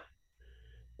not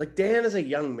like Dan is a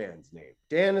young man's name.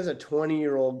 Dan is a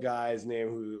 20-year-old guy's name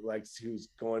who's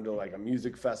going to like a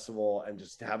music festival and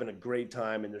just having a great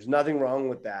time. And there's nothing wrong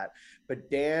with that. But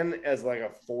Dan as like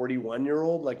a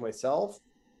 41-year-old like myself,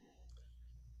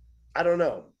 I don't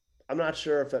know. I'm not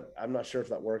sure if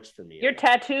that works for me. Your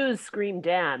tattoos scream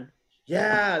Dan.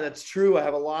 Yeah, that's true. I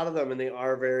have a lot of them and they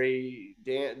are very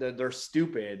they're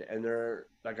stupid and they're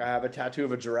like I have a tattoo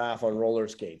of a giraffe on roller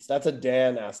skates. That's a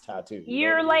Dan-ass tattoo.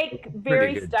 You're like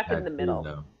very stuck in the middle.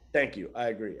 Though. Thank you. I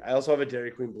agree. I also have a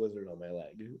Dairy Queen Blizzard on my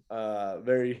leg.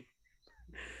 Very,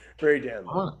 very Dan.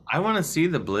 I want to see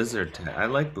the Blizzard. I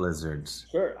like blizzards.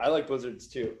 Sure. I like blizzards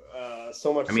too.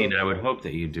 So much. I mean, I would hope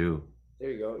that you do.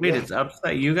 There you go. Wait, Yeah. it's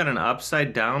upside. You got an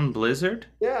upside down blizzard?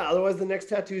 Yeah, otherwise the next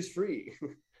tattoo is free.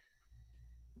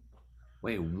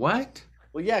 Wait, what?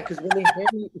 Well, yeah, because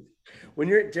when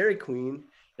you're at Dairy Queen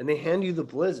and they hand you the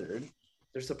blizzard,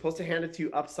 they're supposed to hand it to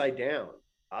you upside down.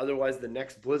 Otherwise, the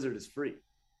next blizzard is free.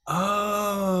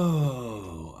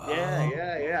 Oh.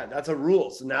 Yeah. That's a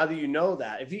rule. So now that you know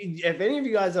that, if any of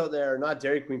you guys out there are not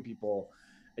Dairy Queen people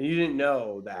and you didn't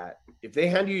know that, if they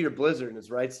hand you your blizzard and it's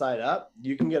right side up,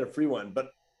 you can get a free one. But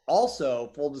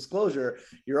also, full disclosure,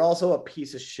 you're also a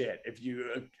piece of shit if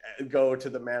you go to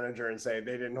the manager and say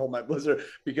they didn't hold my blizzard,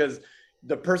 because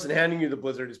the person handing you the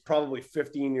blizzard is probably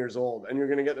 15 years old and you're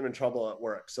going to get them in trouble at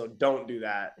work. So don't do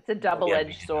that. It's a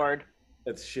double-edged sword.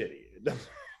 It's shitty.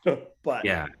 But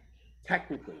yeah,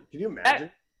 technically, can you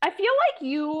imagine? I feel like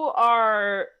you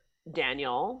are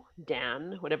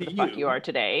Dan, whatever the fuck you are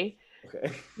today.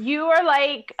 Okay. You are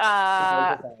like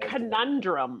a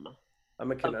conundrum.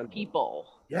 I'm a conundrum. Of people.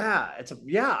 Yeah,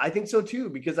 I think so too,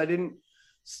 because I didn't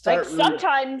start. Like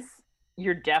sometimes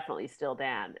you're definitely still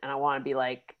Dan, and I want to be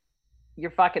like,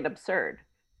 you're fucking absurd.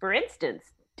 For instance,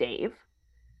 Dave,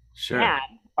 Dan,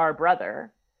 our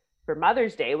brother, for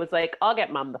Mother's Day was like, I'll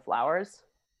get Mom the flowers.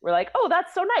 We're like, oh,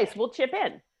 that's so nice. We'll chip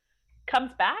in.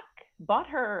 Comes back, bought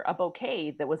her a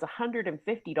bouquet that was $150.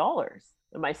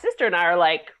 And my sister and I are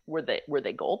like, were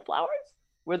they gold flowers?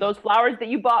 Were those flowers that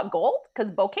you bought gold?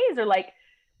 Because bouquets are like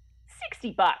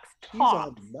 $60 tops. She's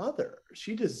a mother.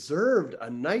 She deserved a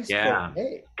nice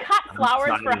bouquet. Cut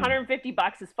flowers for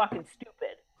 $150 is fucking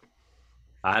stupid.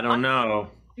 I don't know.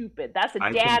 Stupid. That's a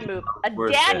Dan move. A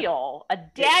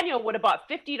Daniel would have bought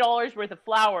 $50 worth of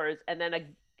flowers and then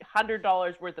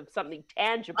 $100 worth of something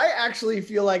tangible. I actually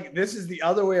feel like this is the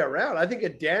other way around. I think a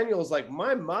Daniel's like,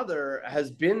 my mother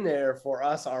has been there for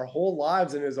us our whole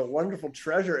lives and is a wonderful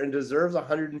treasure and deserves a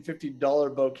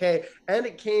 $150 bouquet. And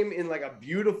it came in like a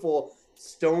beautiful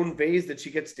stone vase that she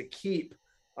gets to keep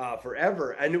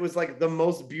forever. And it was like the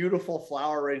most beautiful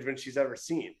flower arrangement she's ever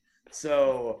seen.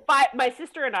 So my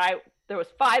sister and I, there was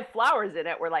 5 flowers in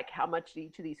it. We're like, how much do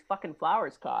each of these fucking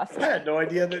flowers cost? I had no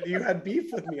idea that you had beef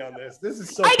with me on this. This is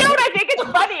so I know, and I think it's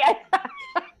funny.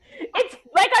 It's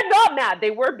like, I'm not mad.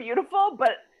 They were beautiful,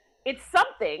 but it's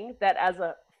something that as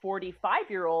a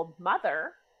 45-year-old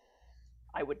mother,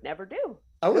 I would never do.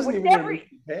 I wasn't even going to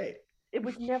make you pay. It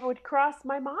would never would cross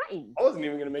my mind. I wasn't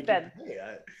even going to make you pay.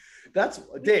 That's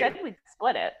Dave. We'd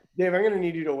split it. Dave, I'm going to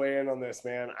need you to weigh in on this,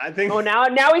 man. I think. Oh, now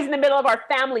he's in the middle of our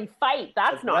family fight.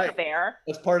 That's not right. Fair.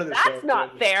 That's part of the show. That's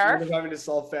not fair. We're having to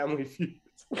solve family feuds.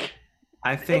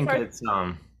 I think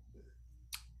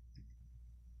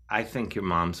I think your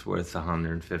mom's worth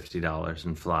 $150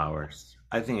 in flowers.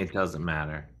 I think it doesn't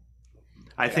matter.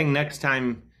 I think next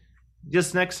time you'll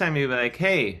be like,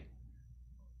 hey,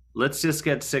 let's just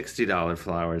get $60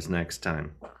 flowers next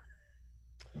time.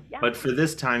 Yeah. But for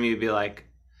this time, you'd be like,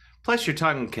 plus you're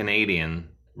talking Canadian,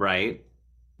 right?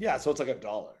 Yeah, so it's like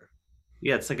 $1.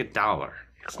 Yeah, it's like $1.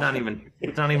 It's not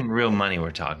even real money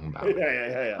we're talking about.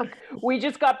 Yeah. We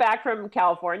just got back from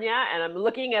California and I'm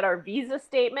looking at our visa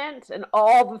statement and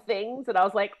all the things and I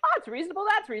was like, oh, it's reasonable,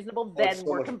 that's reasonable. Then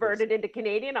we're converted into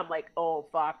Canadian. I'm like, oh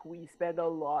fuck, we spend a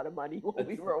lot of money while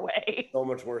we were away. So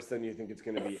much worse than you think it's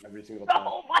going to be every single time.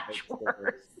 So much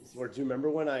worse. Do you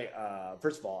remember when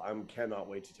first of all, I cannot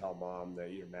wait to tell Mom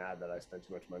that you're mad that I spent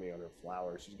too much money on her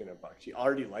flowers. She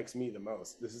already likes me the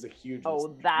most. This is a huge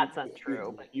mistake. That's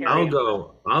untrue.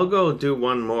 I'll go do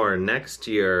one more next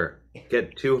year.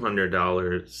 Get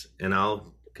 $200 and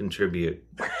I'll contribute.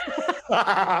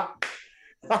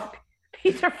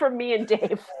 These are from me and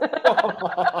Dave.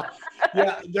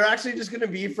 Yeah, they're actually just going to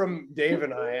be from Dave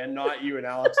and I, and not you and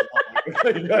Alex.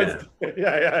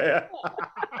 Yeah.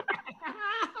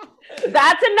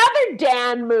 That's another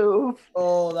Dan move.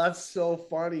 Oh, that's so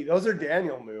funny. Those are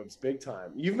Daniel moves, big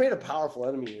time. You've made a powerful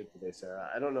enemy here today, Sarah.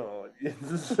 I don't know.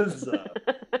 This is.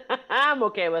 I'm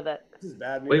okay with it. This is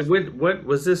bad news. Wait, what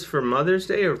was this for Mother's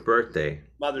Day or birthday?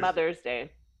 Mother's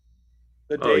Day.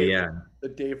 The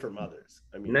day for mothers.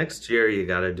 I mean, next year you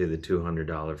got to do the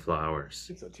 $200 flowers.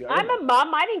 I'm a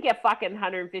mom. I didn't get fucking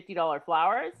 $150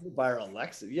 flowers. Buy her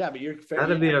Alexa. Yeah, but you're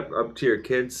gotta be up to your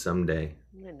kids someday.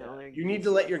 You need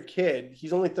to let your kid.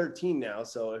 He's only 13 now,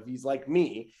 so if he's like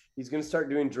me, he's going to start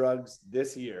doing drugs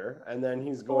this year, and then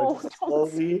he's going to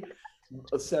slowly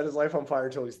set his life on fire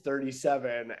until he's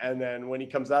 37, and then when he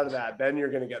comes out of that, then you're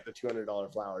going to get the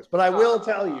 $200 flowers. But I will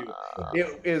tell you,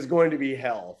 it is going to be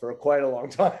hell for quite a long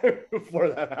time before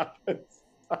that happens.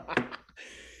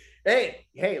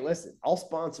 Hey, listen, I'll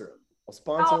sponsor him. I'll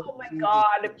sponsor him. Oh my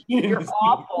God, you're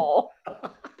awful.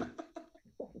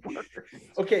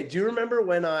 Okay, do you remember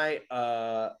when I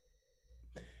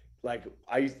like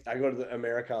I go to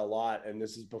America a lot, and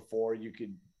this is before you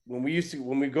could when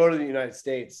we go to the United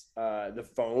States, the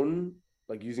phone,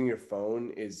 like using your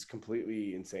phone is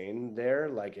completely insane there.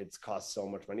 Like it's costs so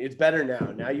much money. It's better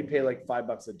now. Now you pay like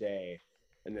 $5 a day,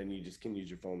 and then you just can use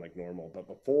your phone like normal. But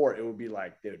before it would be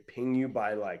like they would ping you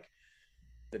by like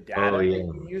the data that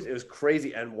you use. It was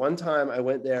crazy. And one time I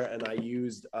went there and I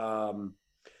used my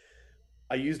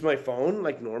phone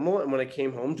like normal, and when I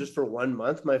came home just for 1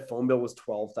 month, my phone bill was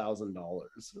 $12,000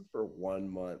 for 1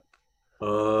 month.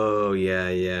 Oh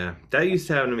yeah. That used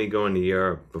to happen to me going to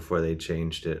Europe before they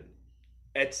changed it.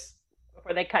 It's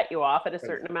Before they cut you off at a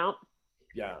certain amount.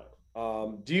 Yeah.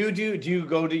 Do you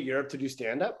go to Europe to do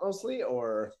stand up mostly,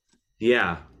 or?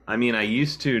 Yeah, I mean, I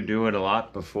used to do it a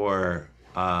lot before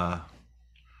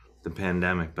the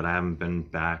pandemic, but I haven't been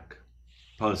back.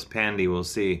 Post pandy, we'll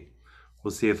see.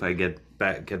 We'll see if I get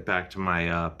back to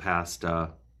my past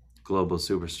global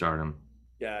superstardom.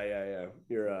 Yeah.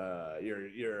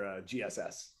 You're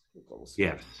GSS. Global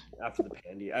Yes. After the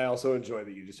pandy, I also enjoy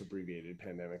that you just abbreviated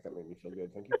pandemic. That made me feel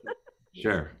good. Thank you.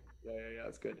 Sure. Yeah.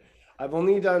 That's good. I've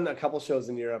only done a couple shows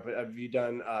in Europe. Have you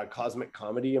done Cosmic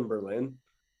Comedy in Berlin?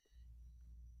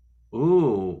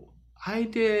 Ooh, I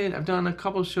did. I've done a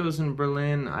couple shows in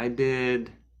Berlin. I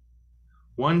did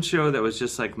one show that was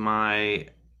just like my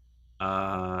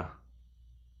uh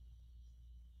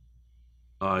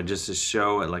just a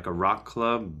show at like a rock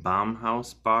club,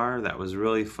 Baumhaus bar. That was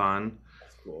really fun.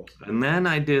 That's cool. And then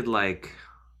I did like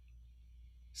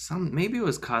maybe it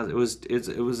was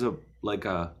it was a like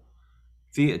a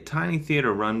tiny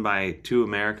theater run by two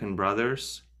American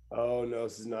brothers. Oh no,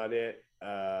 this is not it.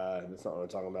 That's not what I'm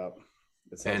talking about.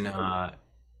 And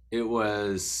it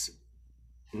was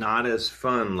not as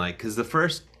fun, like, because the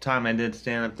first time I did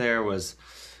stand up there was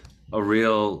a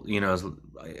real,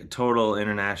 total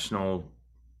international,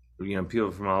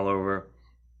 people from all over.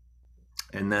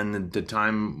 And then the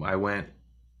time I went,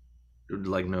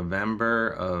 like November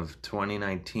of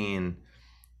 2019,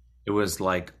 it was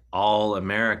like all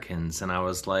Americans, and I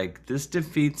was like, this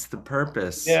defeats the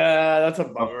purpose. Yeah, that's a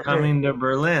bummer. Coming to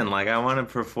Berlin, like I want to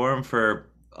perform for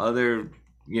other,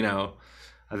 I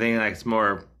think that's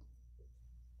more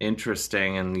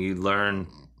interesting, and you learn,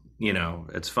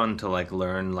 it's fun to like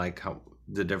learn like how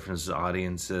the different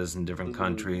audiences in different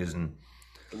countries and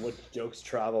what jokes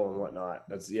travel and whatnot.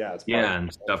 It's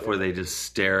and stuff where they just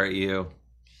stare at you.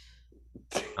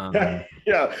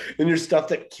 Yeah, and your stuff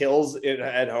that kills it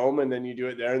at home, and then you do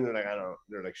it there, and they're like,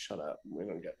 they're like, shut up, we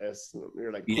don't get this. And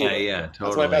you're like, cool. Yeah, totally.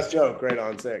 That's my best joke. Right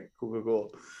on, sick,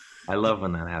 cool. I love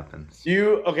when that happens.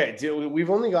 We've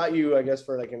only got you, I guess,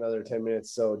 for like another 10 minutes.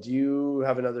 So do you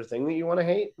have another thing that you want to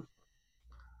hate?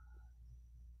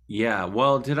 Yeah,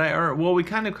 well, we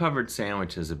kind of covered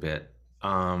sandwiches a bit.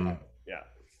 Yeah.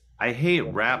 I hate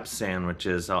wrap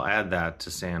sandwiches. I'll add that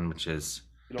to sandwiches.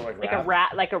 You don't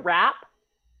like a wrap?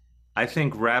 I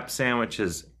think wrap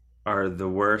sandwiches are the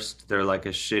worst. They're like a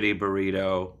shitty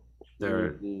burrito.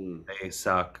 They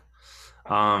suck.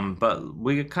 But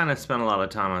we kind of spent a lot of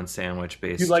time on sandwich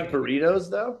based. You like burritos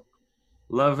though?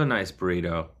 Love a nice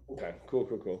burrito. Okay,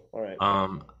 cool. All right.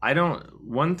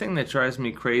 One thing that drives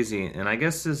me crazy, and I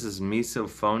guess this is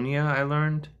misophonia I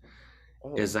learned,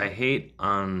 is I hate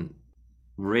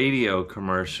radio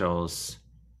commercials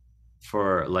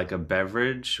for like a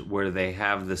beverage where they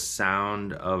have the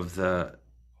sound of the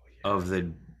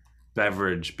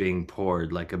beverage being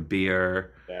poured, like a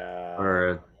beer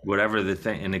or whatever the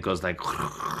thing, and it goes like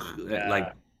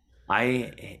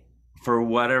like for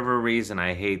whatever reason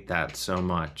I hate that so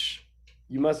much.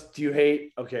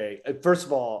 First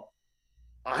of all,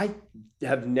 I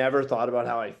have never thought about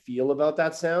how I feel about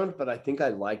that sound, but I think I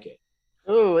like it.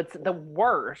 Ooh, it's the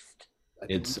worst.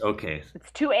 It's okay.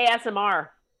 It's too ASMR.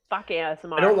 Fuck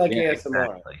ASMR. I don't like ASMR.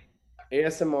 Exactly.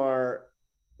 ASMR,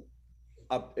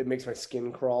 it makes my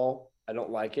skin crawl. I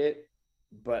don't like it,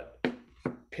 but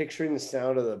picturing the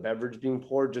sound of the beverage being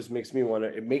poured just makes me want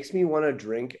to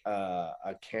drink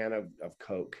a can of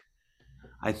Coke.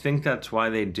 I think that's why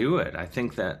they do it. I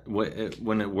think that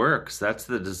when it works, that's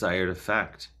the desired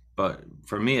effect. But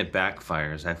for me, it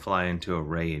backfires. I fly into a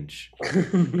rage.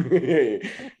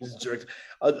 Just jerks.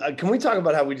 Can we talk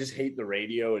about how we just hate the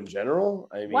radio in general?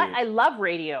 I mean, what? I love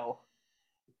radio.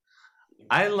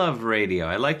 I love radio.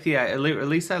 I like at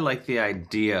least I like the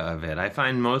idea of it. I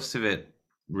find most of it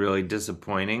really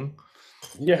disappointing.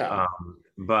 Yeah.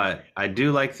 But I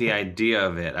do like the idea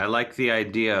of it. I like the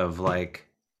idea of like,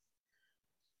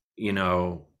 in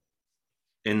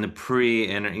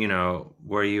the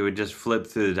where you would just flip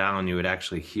through the dial and you would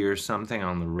actually hear something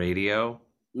on the radio,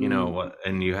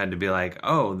 and you had to be like,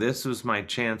 oh, this was my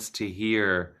chance to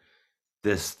hear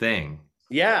this thing.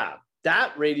 Yeah,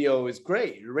 that radio is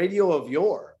great. Radio of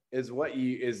yore is what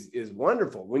you is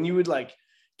wonderful. When you would like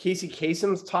Casey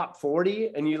Kasem's top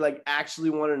 40 and you like actually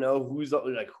want to know who's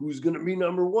going to be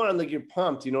number one, like you're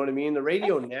pumped, you know what I mean? The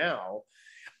radio now.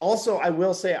 Also, I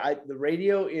will say the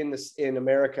radio in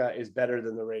America is better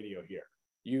than the radio here.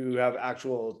 You have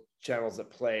actual channels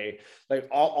that play like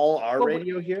all our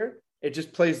radio here. It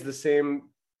just plays the same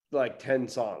like 10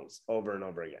 songs over and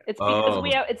over again. It's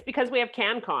because we have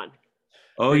CanCon.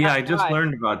 Oh yeah, I just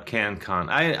learned about CanCon.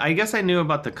 I guess I knew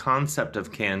about the concept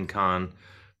of CanCon,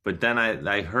 but then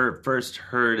I first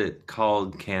heard it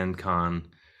called CanCon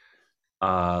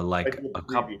like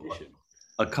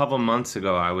a couple months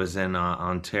ago. I was in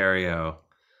Ontario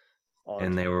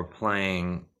and they were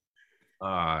playing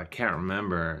I can't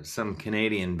remember, some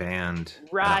Canadian band.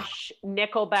 Rush,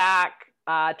 Nickelback,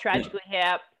 Tragically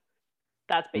Hip.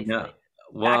 That's basically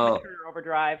well,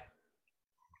 Overdrive.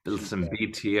 Some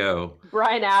BTO.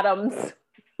 Bryan Adams.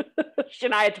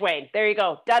 Shania Twain. There you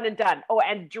go. Done and done. Oh,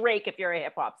 and Drake if you're a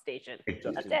hip hop station.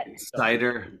 That's it.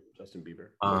 Cider. Justin Bieber.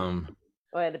 Oh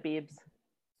yeah, the Biebs.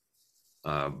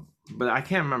 But I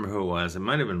can't remember who it was. It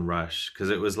might have been Rush because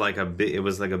it was like a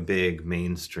big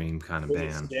mainstream kind of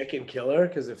band. Sick and Killer,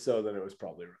 because if so, then it was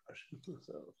probably Rush.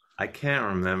 So I can't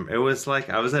remember. It was like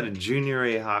I was at a junior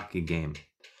A hockey game,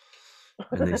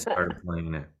 and they started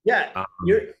playing it. Yeah, are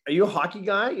you a hockey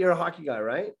guy? You're a hockey guy,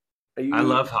 right? I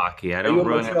love hockey. Are you a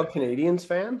Montreal Canadiens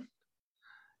fan?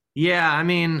 Yeah, I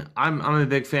mean, I'm a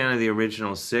big fan of the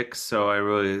original six, so I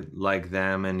really like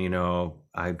them, and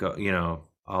I go,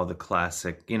 all the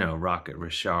classic, Rocket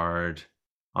Richard,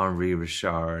 Henri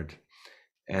Richard.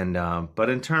 And but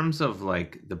in terms of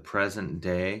like the present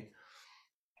day,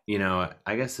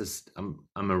 I guess I'm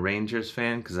a Rangers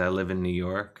fan because I live in New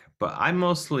York, but I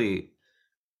mostly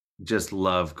just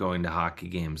love going to hockey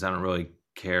games. I don't really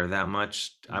care that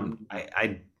much.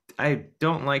 I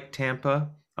don't like Tampa.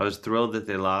 I was thrilled that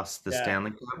they lost the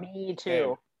Stanley Cup. Me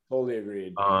too. Totally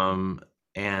agreed.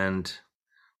 And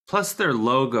plus their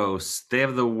logos, they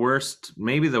have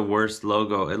maybe the worst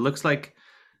logo. It looks like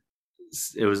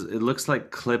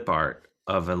clip art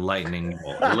of a lightning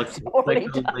bolt. It looks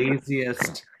like the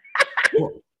laziest.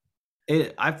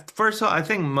 First of all, I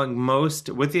think most,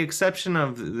 with the exception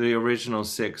of the original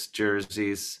six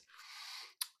jerseys,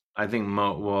 I think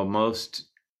most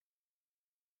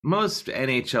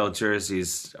NHL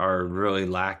jerseys are really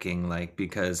lacking,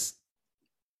 because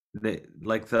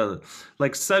like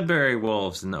Sudbury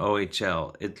Wolves in the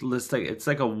OHL. It's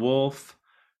like a wolf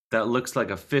that looks like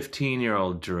a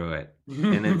 15-year-old drew it,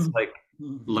 and it's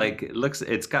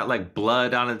it's got like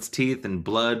blood on its teeth and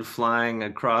blood flying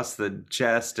across the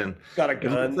chest, and got a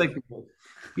gun.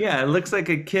 It looks like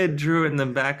a kid drew it in the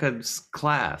back of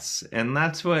class, and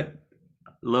that's what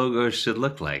logos should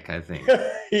look like, I think.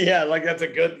 Yeah, like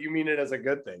you mean it as a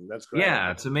good thing. That's great. Yeah,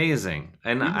 it's amazing.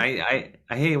 And I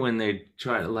hate when they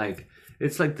try to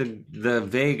it's like the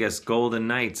Vegas Golden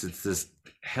Knights, it's this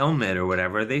helmet or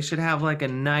whatever. They should have like a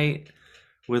knight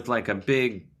with like a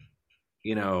big,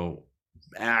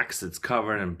 axe that's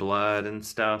covered in blood and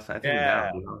stuff. I think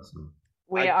that would be awesome.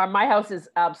 My house is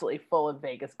absolutely full of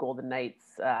Vegas Golden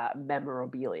Knights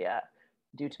memorabilia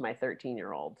due to my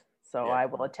 13-year-old. So I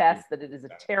will attest that it is a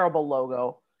terrible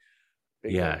logo.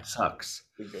 It sucks.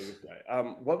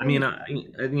 What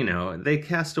they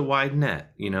cast a wide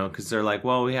net, because they're like,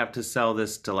 well, we have to sell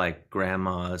this to like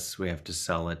grandmas. We have to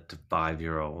sell it to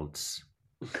 5-year-olds.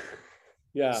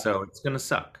 Yeah. So it's going to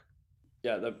suck.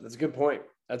 Yeah, that's a good point.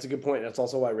 That's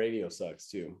also why radio sucks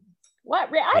too. What?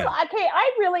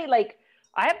 I really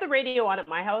I have the radio on at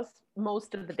my house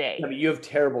most of the day. Yeah, but you have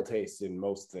terrible taste in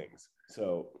most things.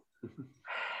 So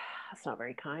that's not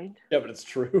very kind. Yeah, but it's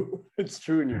true. It's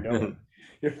true, and you know it.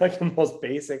 You're like the most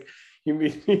basic. You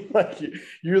mean like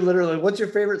you're literally, what's your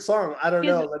favorite song? I don't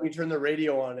know. Let me turn the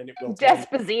radio on and it will.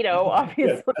 Despacito,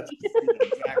 obviously.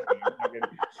 Exactly.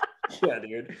 Yeah,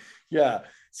 dude. Yeah.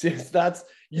 See, that's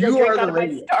you are the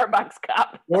radio. Starbucks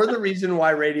cup. You're the reason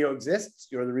why radio exists.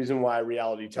 You're the reason why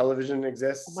reality television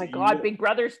exists. Oh my God, Big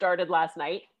Brother started last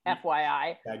night.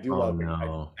 FYI. I do love Big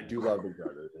Brother.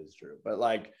 It is true, but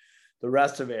like the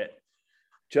rest of it,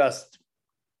 just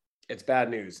it's bad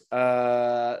news.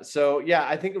 So yeah,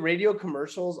 I think radio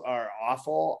commercials are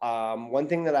awful. One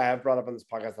thing that I have brought up on this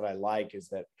podcast that I like is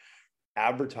that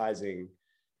advertising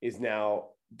is now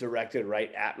directed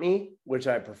right at me, which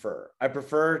I prefer. I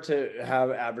prefer to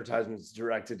have advertisements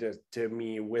directed to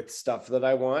me with stuff that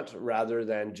I want rather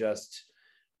than just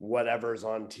whatever's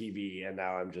on TV. And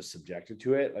now I'm just subjected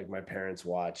to it. Like my parents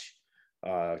watch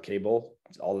cable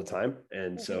all the time.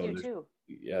 And so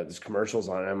yeah, there's commercials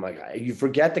on it. I'm like, you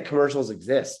forget that commercials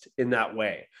exist in that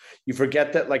way. You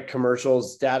forget that like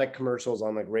commercials, static commercials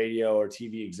on like radio or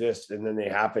TV exist, and then they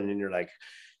happen, and you're like,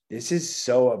 this is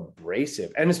so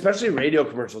abrasive. And especially radio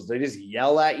commercials, they just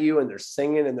yell at you and they're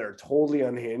singing and they're totally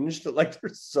unhinged. Like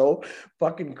they're so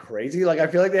fucking crazy. Like I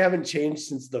feel like they haven't changed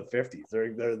since the 50s.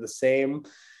 They're the same,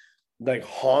 like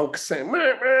honks and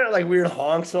like weird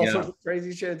honks and all sorts of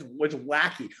crazy shit, which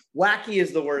wacky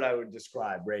is the word I would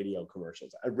describe radio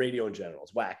commercials, radio in general.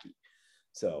 It's wacky.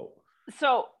 So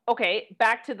okay,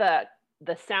 back to the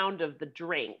sound of the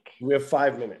drink. We have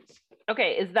 5 minutes.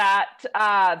 Okay, is that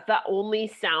the only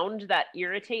sound that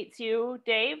irritates you,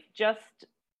 Dave? Just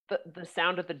the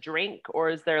sound of the drink, or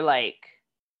is there like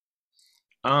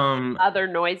other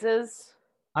noises?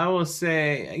 I will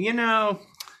say,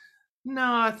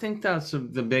 no, I think that's the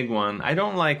big one. I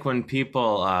don't like when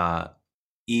people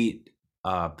eat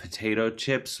potato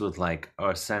chips with like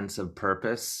a sense of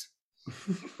purpose.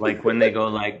 Like when they go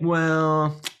like,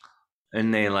 well,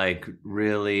 and they like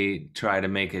really try to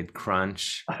make it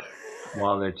crunch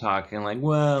while they're talking, like,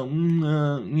 well,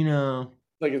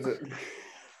 Like, is it?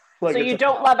 Like, so you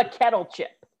don't love a kettle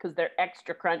chip because they're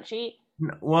extra crunchy?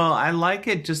 Well, I like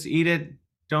it. Just eat it.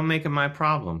 Don't make it my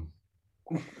problem.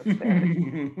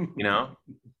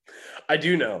 I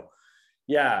do know.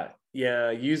 Yeah.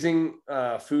 Using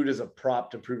food as a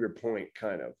prop to prove your point,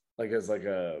 kind of like as like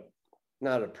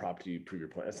not a prop to prove your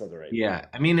point. That's not the right. Yeah.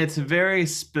 I mean, it's a very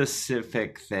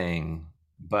specific thing,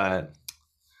 but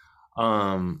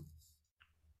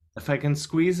if I can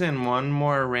squeeze in one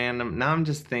more random, now I'm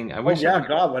just thinking.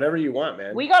 God, whatever you want,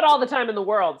 man. We got all the time in the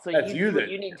world, so that's you do what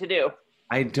you need to do.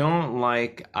 I don't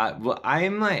like.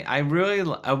 Going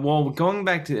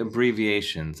back to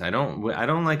abbreviations. I don't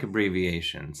like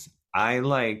abbreviations. I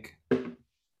like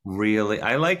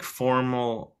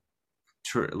formal,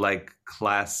 like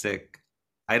classic.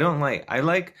 I don't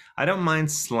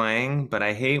mind slang, but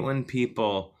I hate when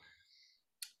people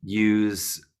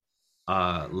use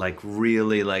like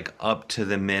really like up to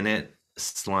the minute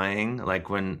slang. Like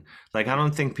when, like, I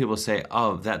don't think people say,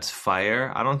 oh, that's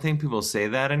fire. I don't think people say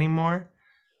that anymore.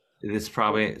 It's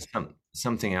probably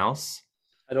something else.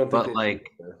 I don't think. But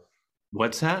like,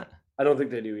 what's that? I don't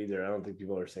think they do either. I don't think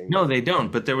people are saying. No, they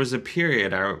don't. But there was a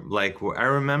period I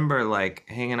remember like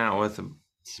hanging out with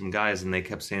some guys and they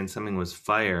kept saying something was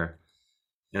fire.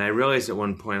 And I realized at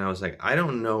one point, I was like, I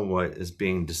don't know what is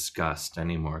being discussed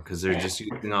anymore because they're just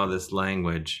using all this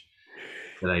language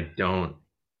that I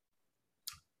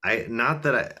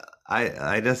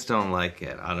just don't like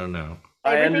it. I don't know.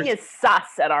 Everything is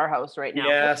sus at our house right now.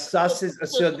 Yeah, sus is,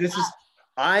 so this is,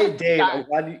 Dave, I'm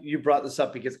glad you brought this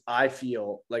up because I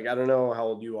feel like, I don't know how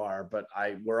old you are, but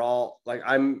we're all like,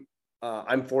 I'm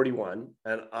 41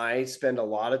 and I spend a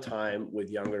lot of time with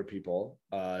younger people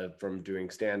from doing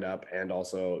stand-up and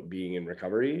also being in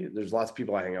recovery. There's lots of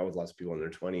people I hang out with, lots of people in their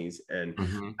 20s, and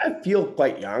I feel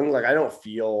quite young. Like I don't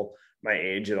feel my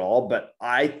age at all, but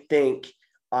I think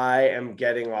I am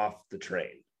getting off the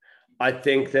train. I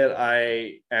think that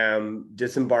I am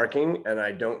disembarking and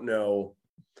I don't know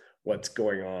what's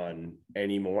going on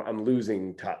anymore. I'm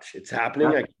losing touch. It's happening.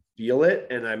 I feel it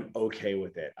and I'm okay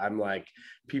with it. I'm like,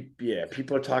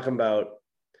 people are talking about,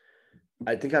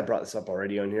 I think I brought this up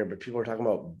already on here, but people are talking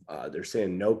about, they're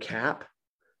saying no cap.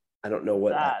 I don't know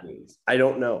what that means. I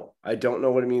don't know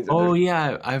what it means. Oh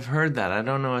yeah, I've heard that. I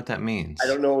don't know what that means. I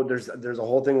don't know. There's a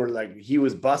whole thing where like he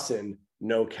was bussing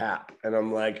no cap. And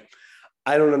I'm like,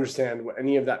 I don't understand what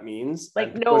any of that means.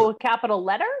 Like no capital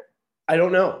letter? I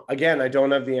don't know. Again, I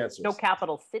don't have the answers. No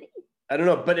capital city? I don't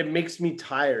know, but it makes me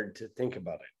tired to think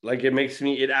about it. Like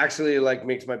it actually like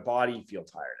makes my body feel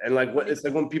tired. And like it's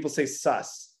like when people say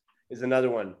sus is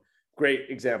another one. Great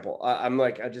example. I'm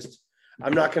like,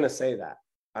 I'm not going to say that.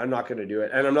 I'm not going to do it.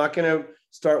 And I'm not going to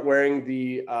start wearing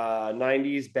the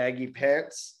 90s baggy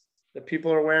pants that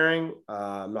people are wearing.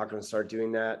 I'm not going to start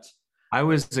doing that. I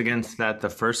was against that the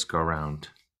first go round.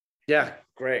 Yeah,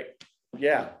 great.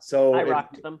 Yeah. So I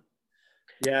rocked them.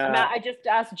 Yeah. I just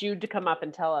asked Jude to come up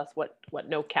and tell us what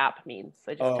no cap means.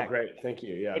 Great. Thank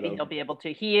you. Yeah. Maybe he'll be able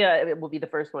to. He will be the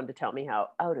first one to tell me how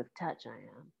out of touch I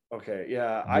am. Okay.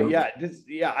 Yeah.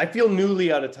 I feel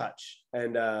newly out of touch,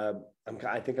 and I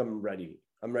think I'm ready.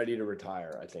 I'm ready to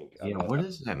retire. I think. Yeah. What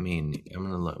does that mean? I'm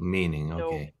gonna look. Meaning.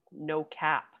 Okay. No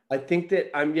cap. I think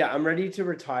that I'm ready to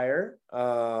retire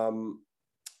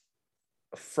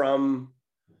from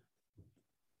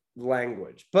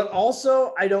language, but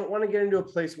also I don't want to get into a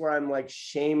place where I'm like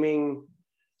shaming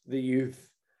the youth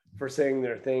for saying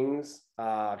their things.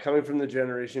 Coming from the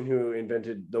generation who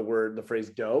invented the phrase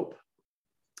dope,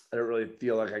 I don't really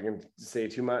feel like I can say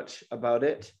too much about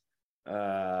it.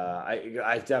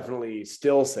 I definitely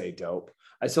still say dope.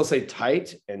 I still say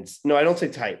tight, and no, I don't say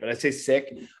tight, but I say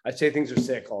sick. I say things are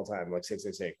sick all the time, like sick.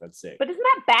 That's sick. But isn't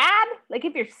that bad? Like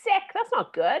if you're sick, that's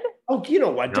not good. Oh, you know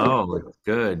what? No, it's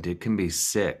good. It can be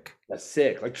sick. That's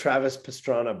sick. Like Travis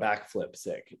Pastrana backflip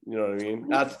sick. You know what I mean?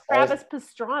 That's Travis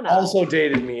Pastrana. Also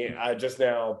dated me just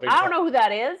now. I don't know who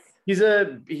that is. He's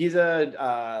a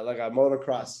like a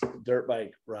motocross dirt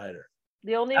bike rider.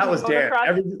 The only that was Dan.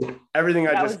 Everything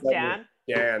I just said Dan.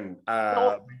 Dan,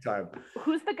 big time.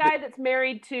 Who's the guy that's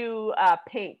married to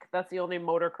Pink? That's the only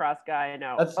motocross guy I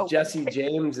know. That's Jesse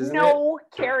James, isn't it? No,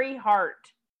 Carey Hart.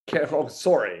 Oh,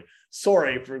 sorry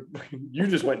for you.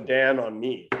 Just went Dan on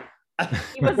me.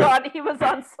 He was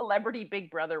on Celebrity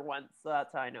Big Brother once, so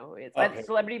that's how I know who he is. Okay.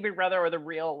 Celebrity Big Brother or the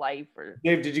real life. Or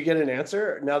Dave, did you get an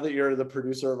answer? Now that you're the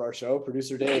producer of our show,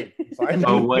 producer Dave.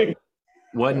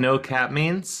 What no cap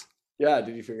means? Yeah,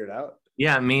 did you figure it out?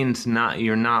 Yeah, it means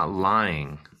you're not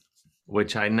lying,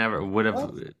 which I never would have.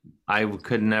 What? I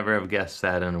could never have guessed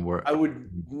that in a word. I would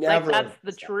never. Like that's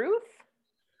the truth.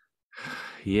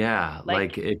 Yeah,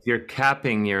 like if you're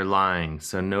capping, you're lying.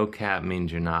 So no cap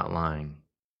means you're not lying.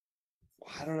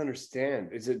 I don't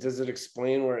understand. Does it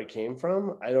explain where it came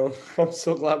from? I'm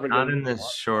so glad we're not in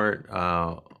this short.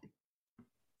 I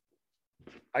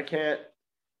can't.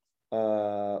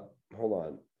 Hold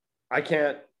on. I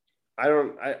can't. I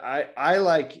don't. I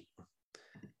like.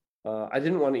 I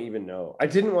didn't want to even know. I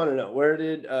didn't want to know. Where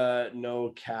did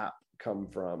no cap come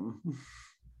from?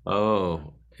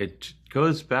 Oh, it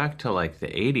goes back to like the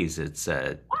 80s. It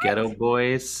said Ghetto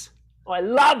Boys. Oh, I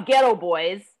love Ghetto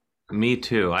Boys. Me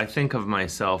too. I think of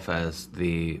myself as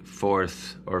the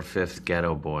 4th or 5th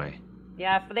ghetto boy.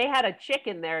 Yeah, if they had a chick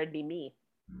in there, it'd be me.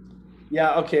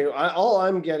 Yeah. Okay. All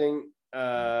I'm getting.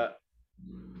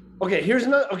 Okay. Here's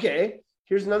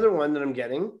another one that I'm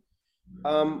getting.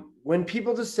 When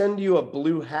people just send you a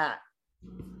blue hat.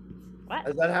 What?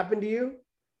 Has that happened to you?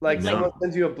 Like someone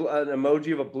sends you an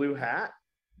emoji of a blue hat,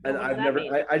 and I've never.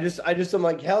 I just am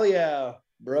like, hell yeah,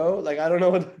 bro. Like I don't know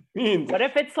what that means. What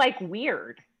if it's like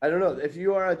weird? I don't know. If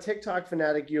you are a TikTok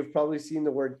fanatic, you have probably seen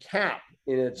the word cap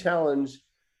in a challenge,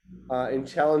 in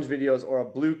challenge videos, or a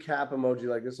blue cap emoji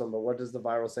like this one. But what does the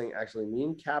viral saying actually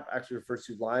mean? Cap actually refers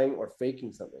to lying or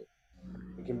faking something.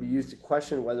 It can be used to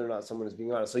question whether or not someone is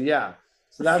being honest. So yeah.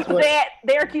 So that's what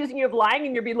they're accusing you of lying,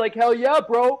 and you're being like, hell yeah,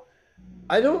 bro.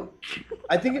 I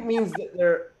think it means that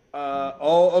they're.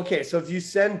 Okay. So if you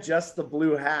send just the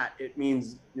blue hat, it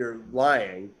means you're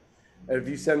lying. And if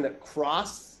you send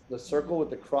the circle with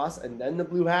the cross and then the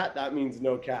blue hat, that means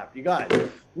no cap. You got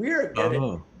it. We're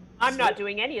getting. I'm not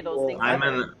doing any of those things. I'm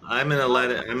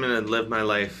gonna live my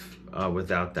life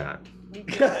without that.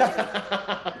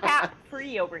 Cap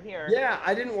free over here. Yeah,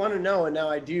 I didn't want to know, and now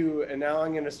I do, and now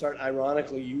I'm gonna start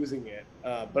ironically using it,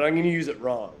 but I'm gonna use it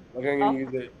wrong. Like I'm gonna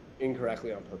use it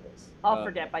incorrectly on purpose. I'll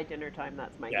forget by dinner time.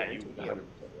 That's my guarantee.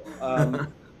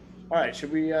 All right,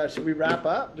 should we wrap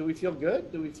up? Do we feel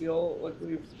good? Do we feel like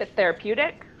we've bit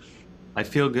therapeutic? I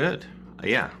feel good.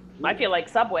 Yeah. I feel like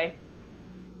Subway.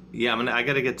 Yeah, I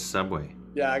gotta get to Subway.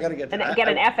 Yeah, I gotta get to get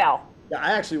an FL. Yeah,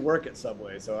 I actually work at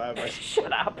Subway, so I have my.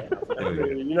 Shut up.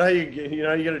 You know how you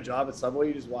get a job at Subway?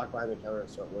 You just walk behind the counter and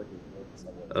start working at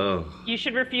Subway. Oh. You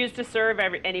should refuse to serve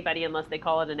anybody unless they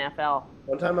call it an FL.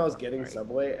 One time I was getting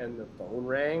Subway and the phone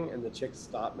rang and the chick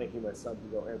stopped making my sub to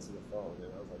go answer the phone,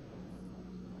 and I was like,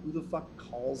 who the fuck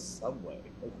calls Subway?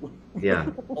 Like, yeah.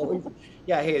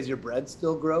 Yeah, hey, is your bread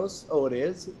still gross? Oh, it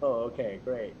is? Oh, okay,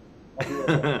 great.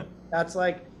 That's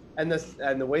like, and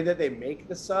the way that they make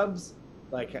the subs,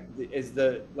 like, is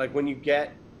when you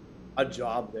get a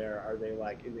job there, are they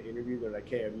like in the interview, they're like,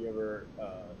 hey, have you ever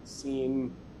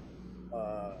seen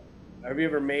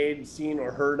seen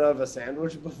or heard of a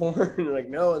sandwich before? And they're like,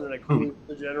 no. And they're like, who's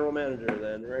the general manager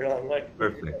then? Right on, like,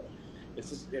 perfect.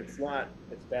 It's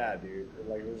bad, dude.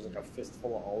 Like there's like a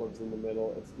fistful of olives in the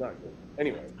middle. It's not good.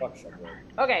 Anyway, fuck Subway.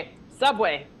 Okay,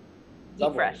 Subway.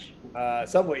 Eat fresh.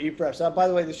 Subway, eat fresh. By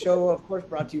the way, the show, of course,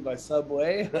 brought to you by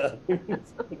Subway.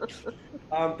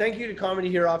 Thank you to Comedy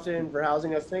Here Often for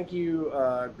housing us. Thank you,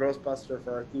 Grossbuster,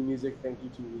 for our theme music. Thank you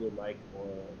to either Mike or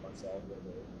myself for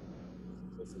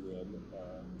listening in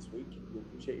this week. We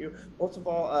appreciate you. Most of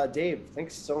all, Dave,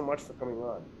 thanks so much for coming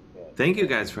on. Yeah. Thank you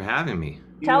guys for having me.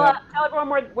 Tell everyone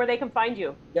where they can find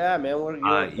you. Yeah,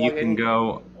 man. You can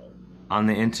go on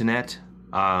the internet.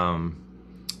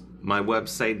 My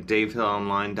website,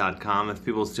 davehillonline.com, if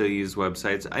people still use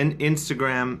websites. And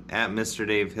Instagram, at Mr.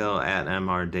 Dave Hill, at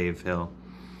Mr. Dave Hill.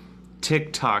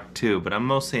 TikTok, too, but I'm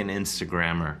mostly an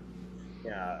Instagrammer.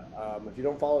 Yeah, if you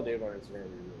don't follow Dave on Instagram,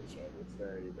 you really should.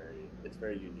 It's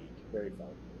very unique, very fun.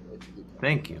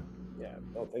 Thank you. Yeah.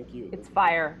 Oh, thank you. It's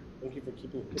fire. Thank you for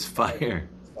keeping. It's fire.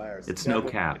 It's fire. It's no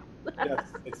cap. Yes,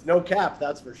 it's no cap.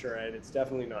 That's for sure, and it's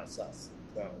definitely not sus.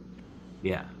 So.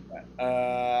 Yeah.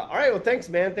 All right. Well, thanks,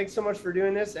 man. Thanks so much for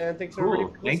doing this, and thanks everybody.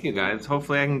 Cool. Thank you, guys.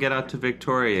 Hopefully, I can get out to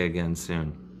Victoria again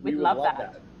soon. We'd love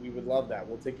that. We would love that.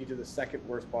 We'll take you to the second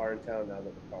worst bar in town now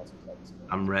that the concert comes.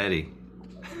 I'm ready.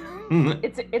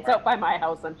 It's out by my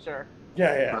house, I'm sure.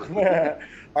 Yeah.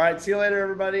 All right. See you later,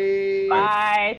 everybody. Bye.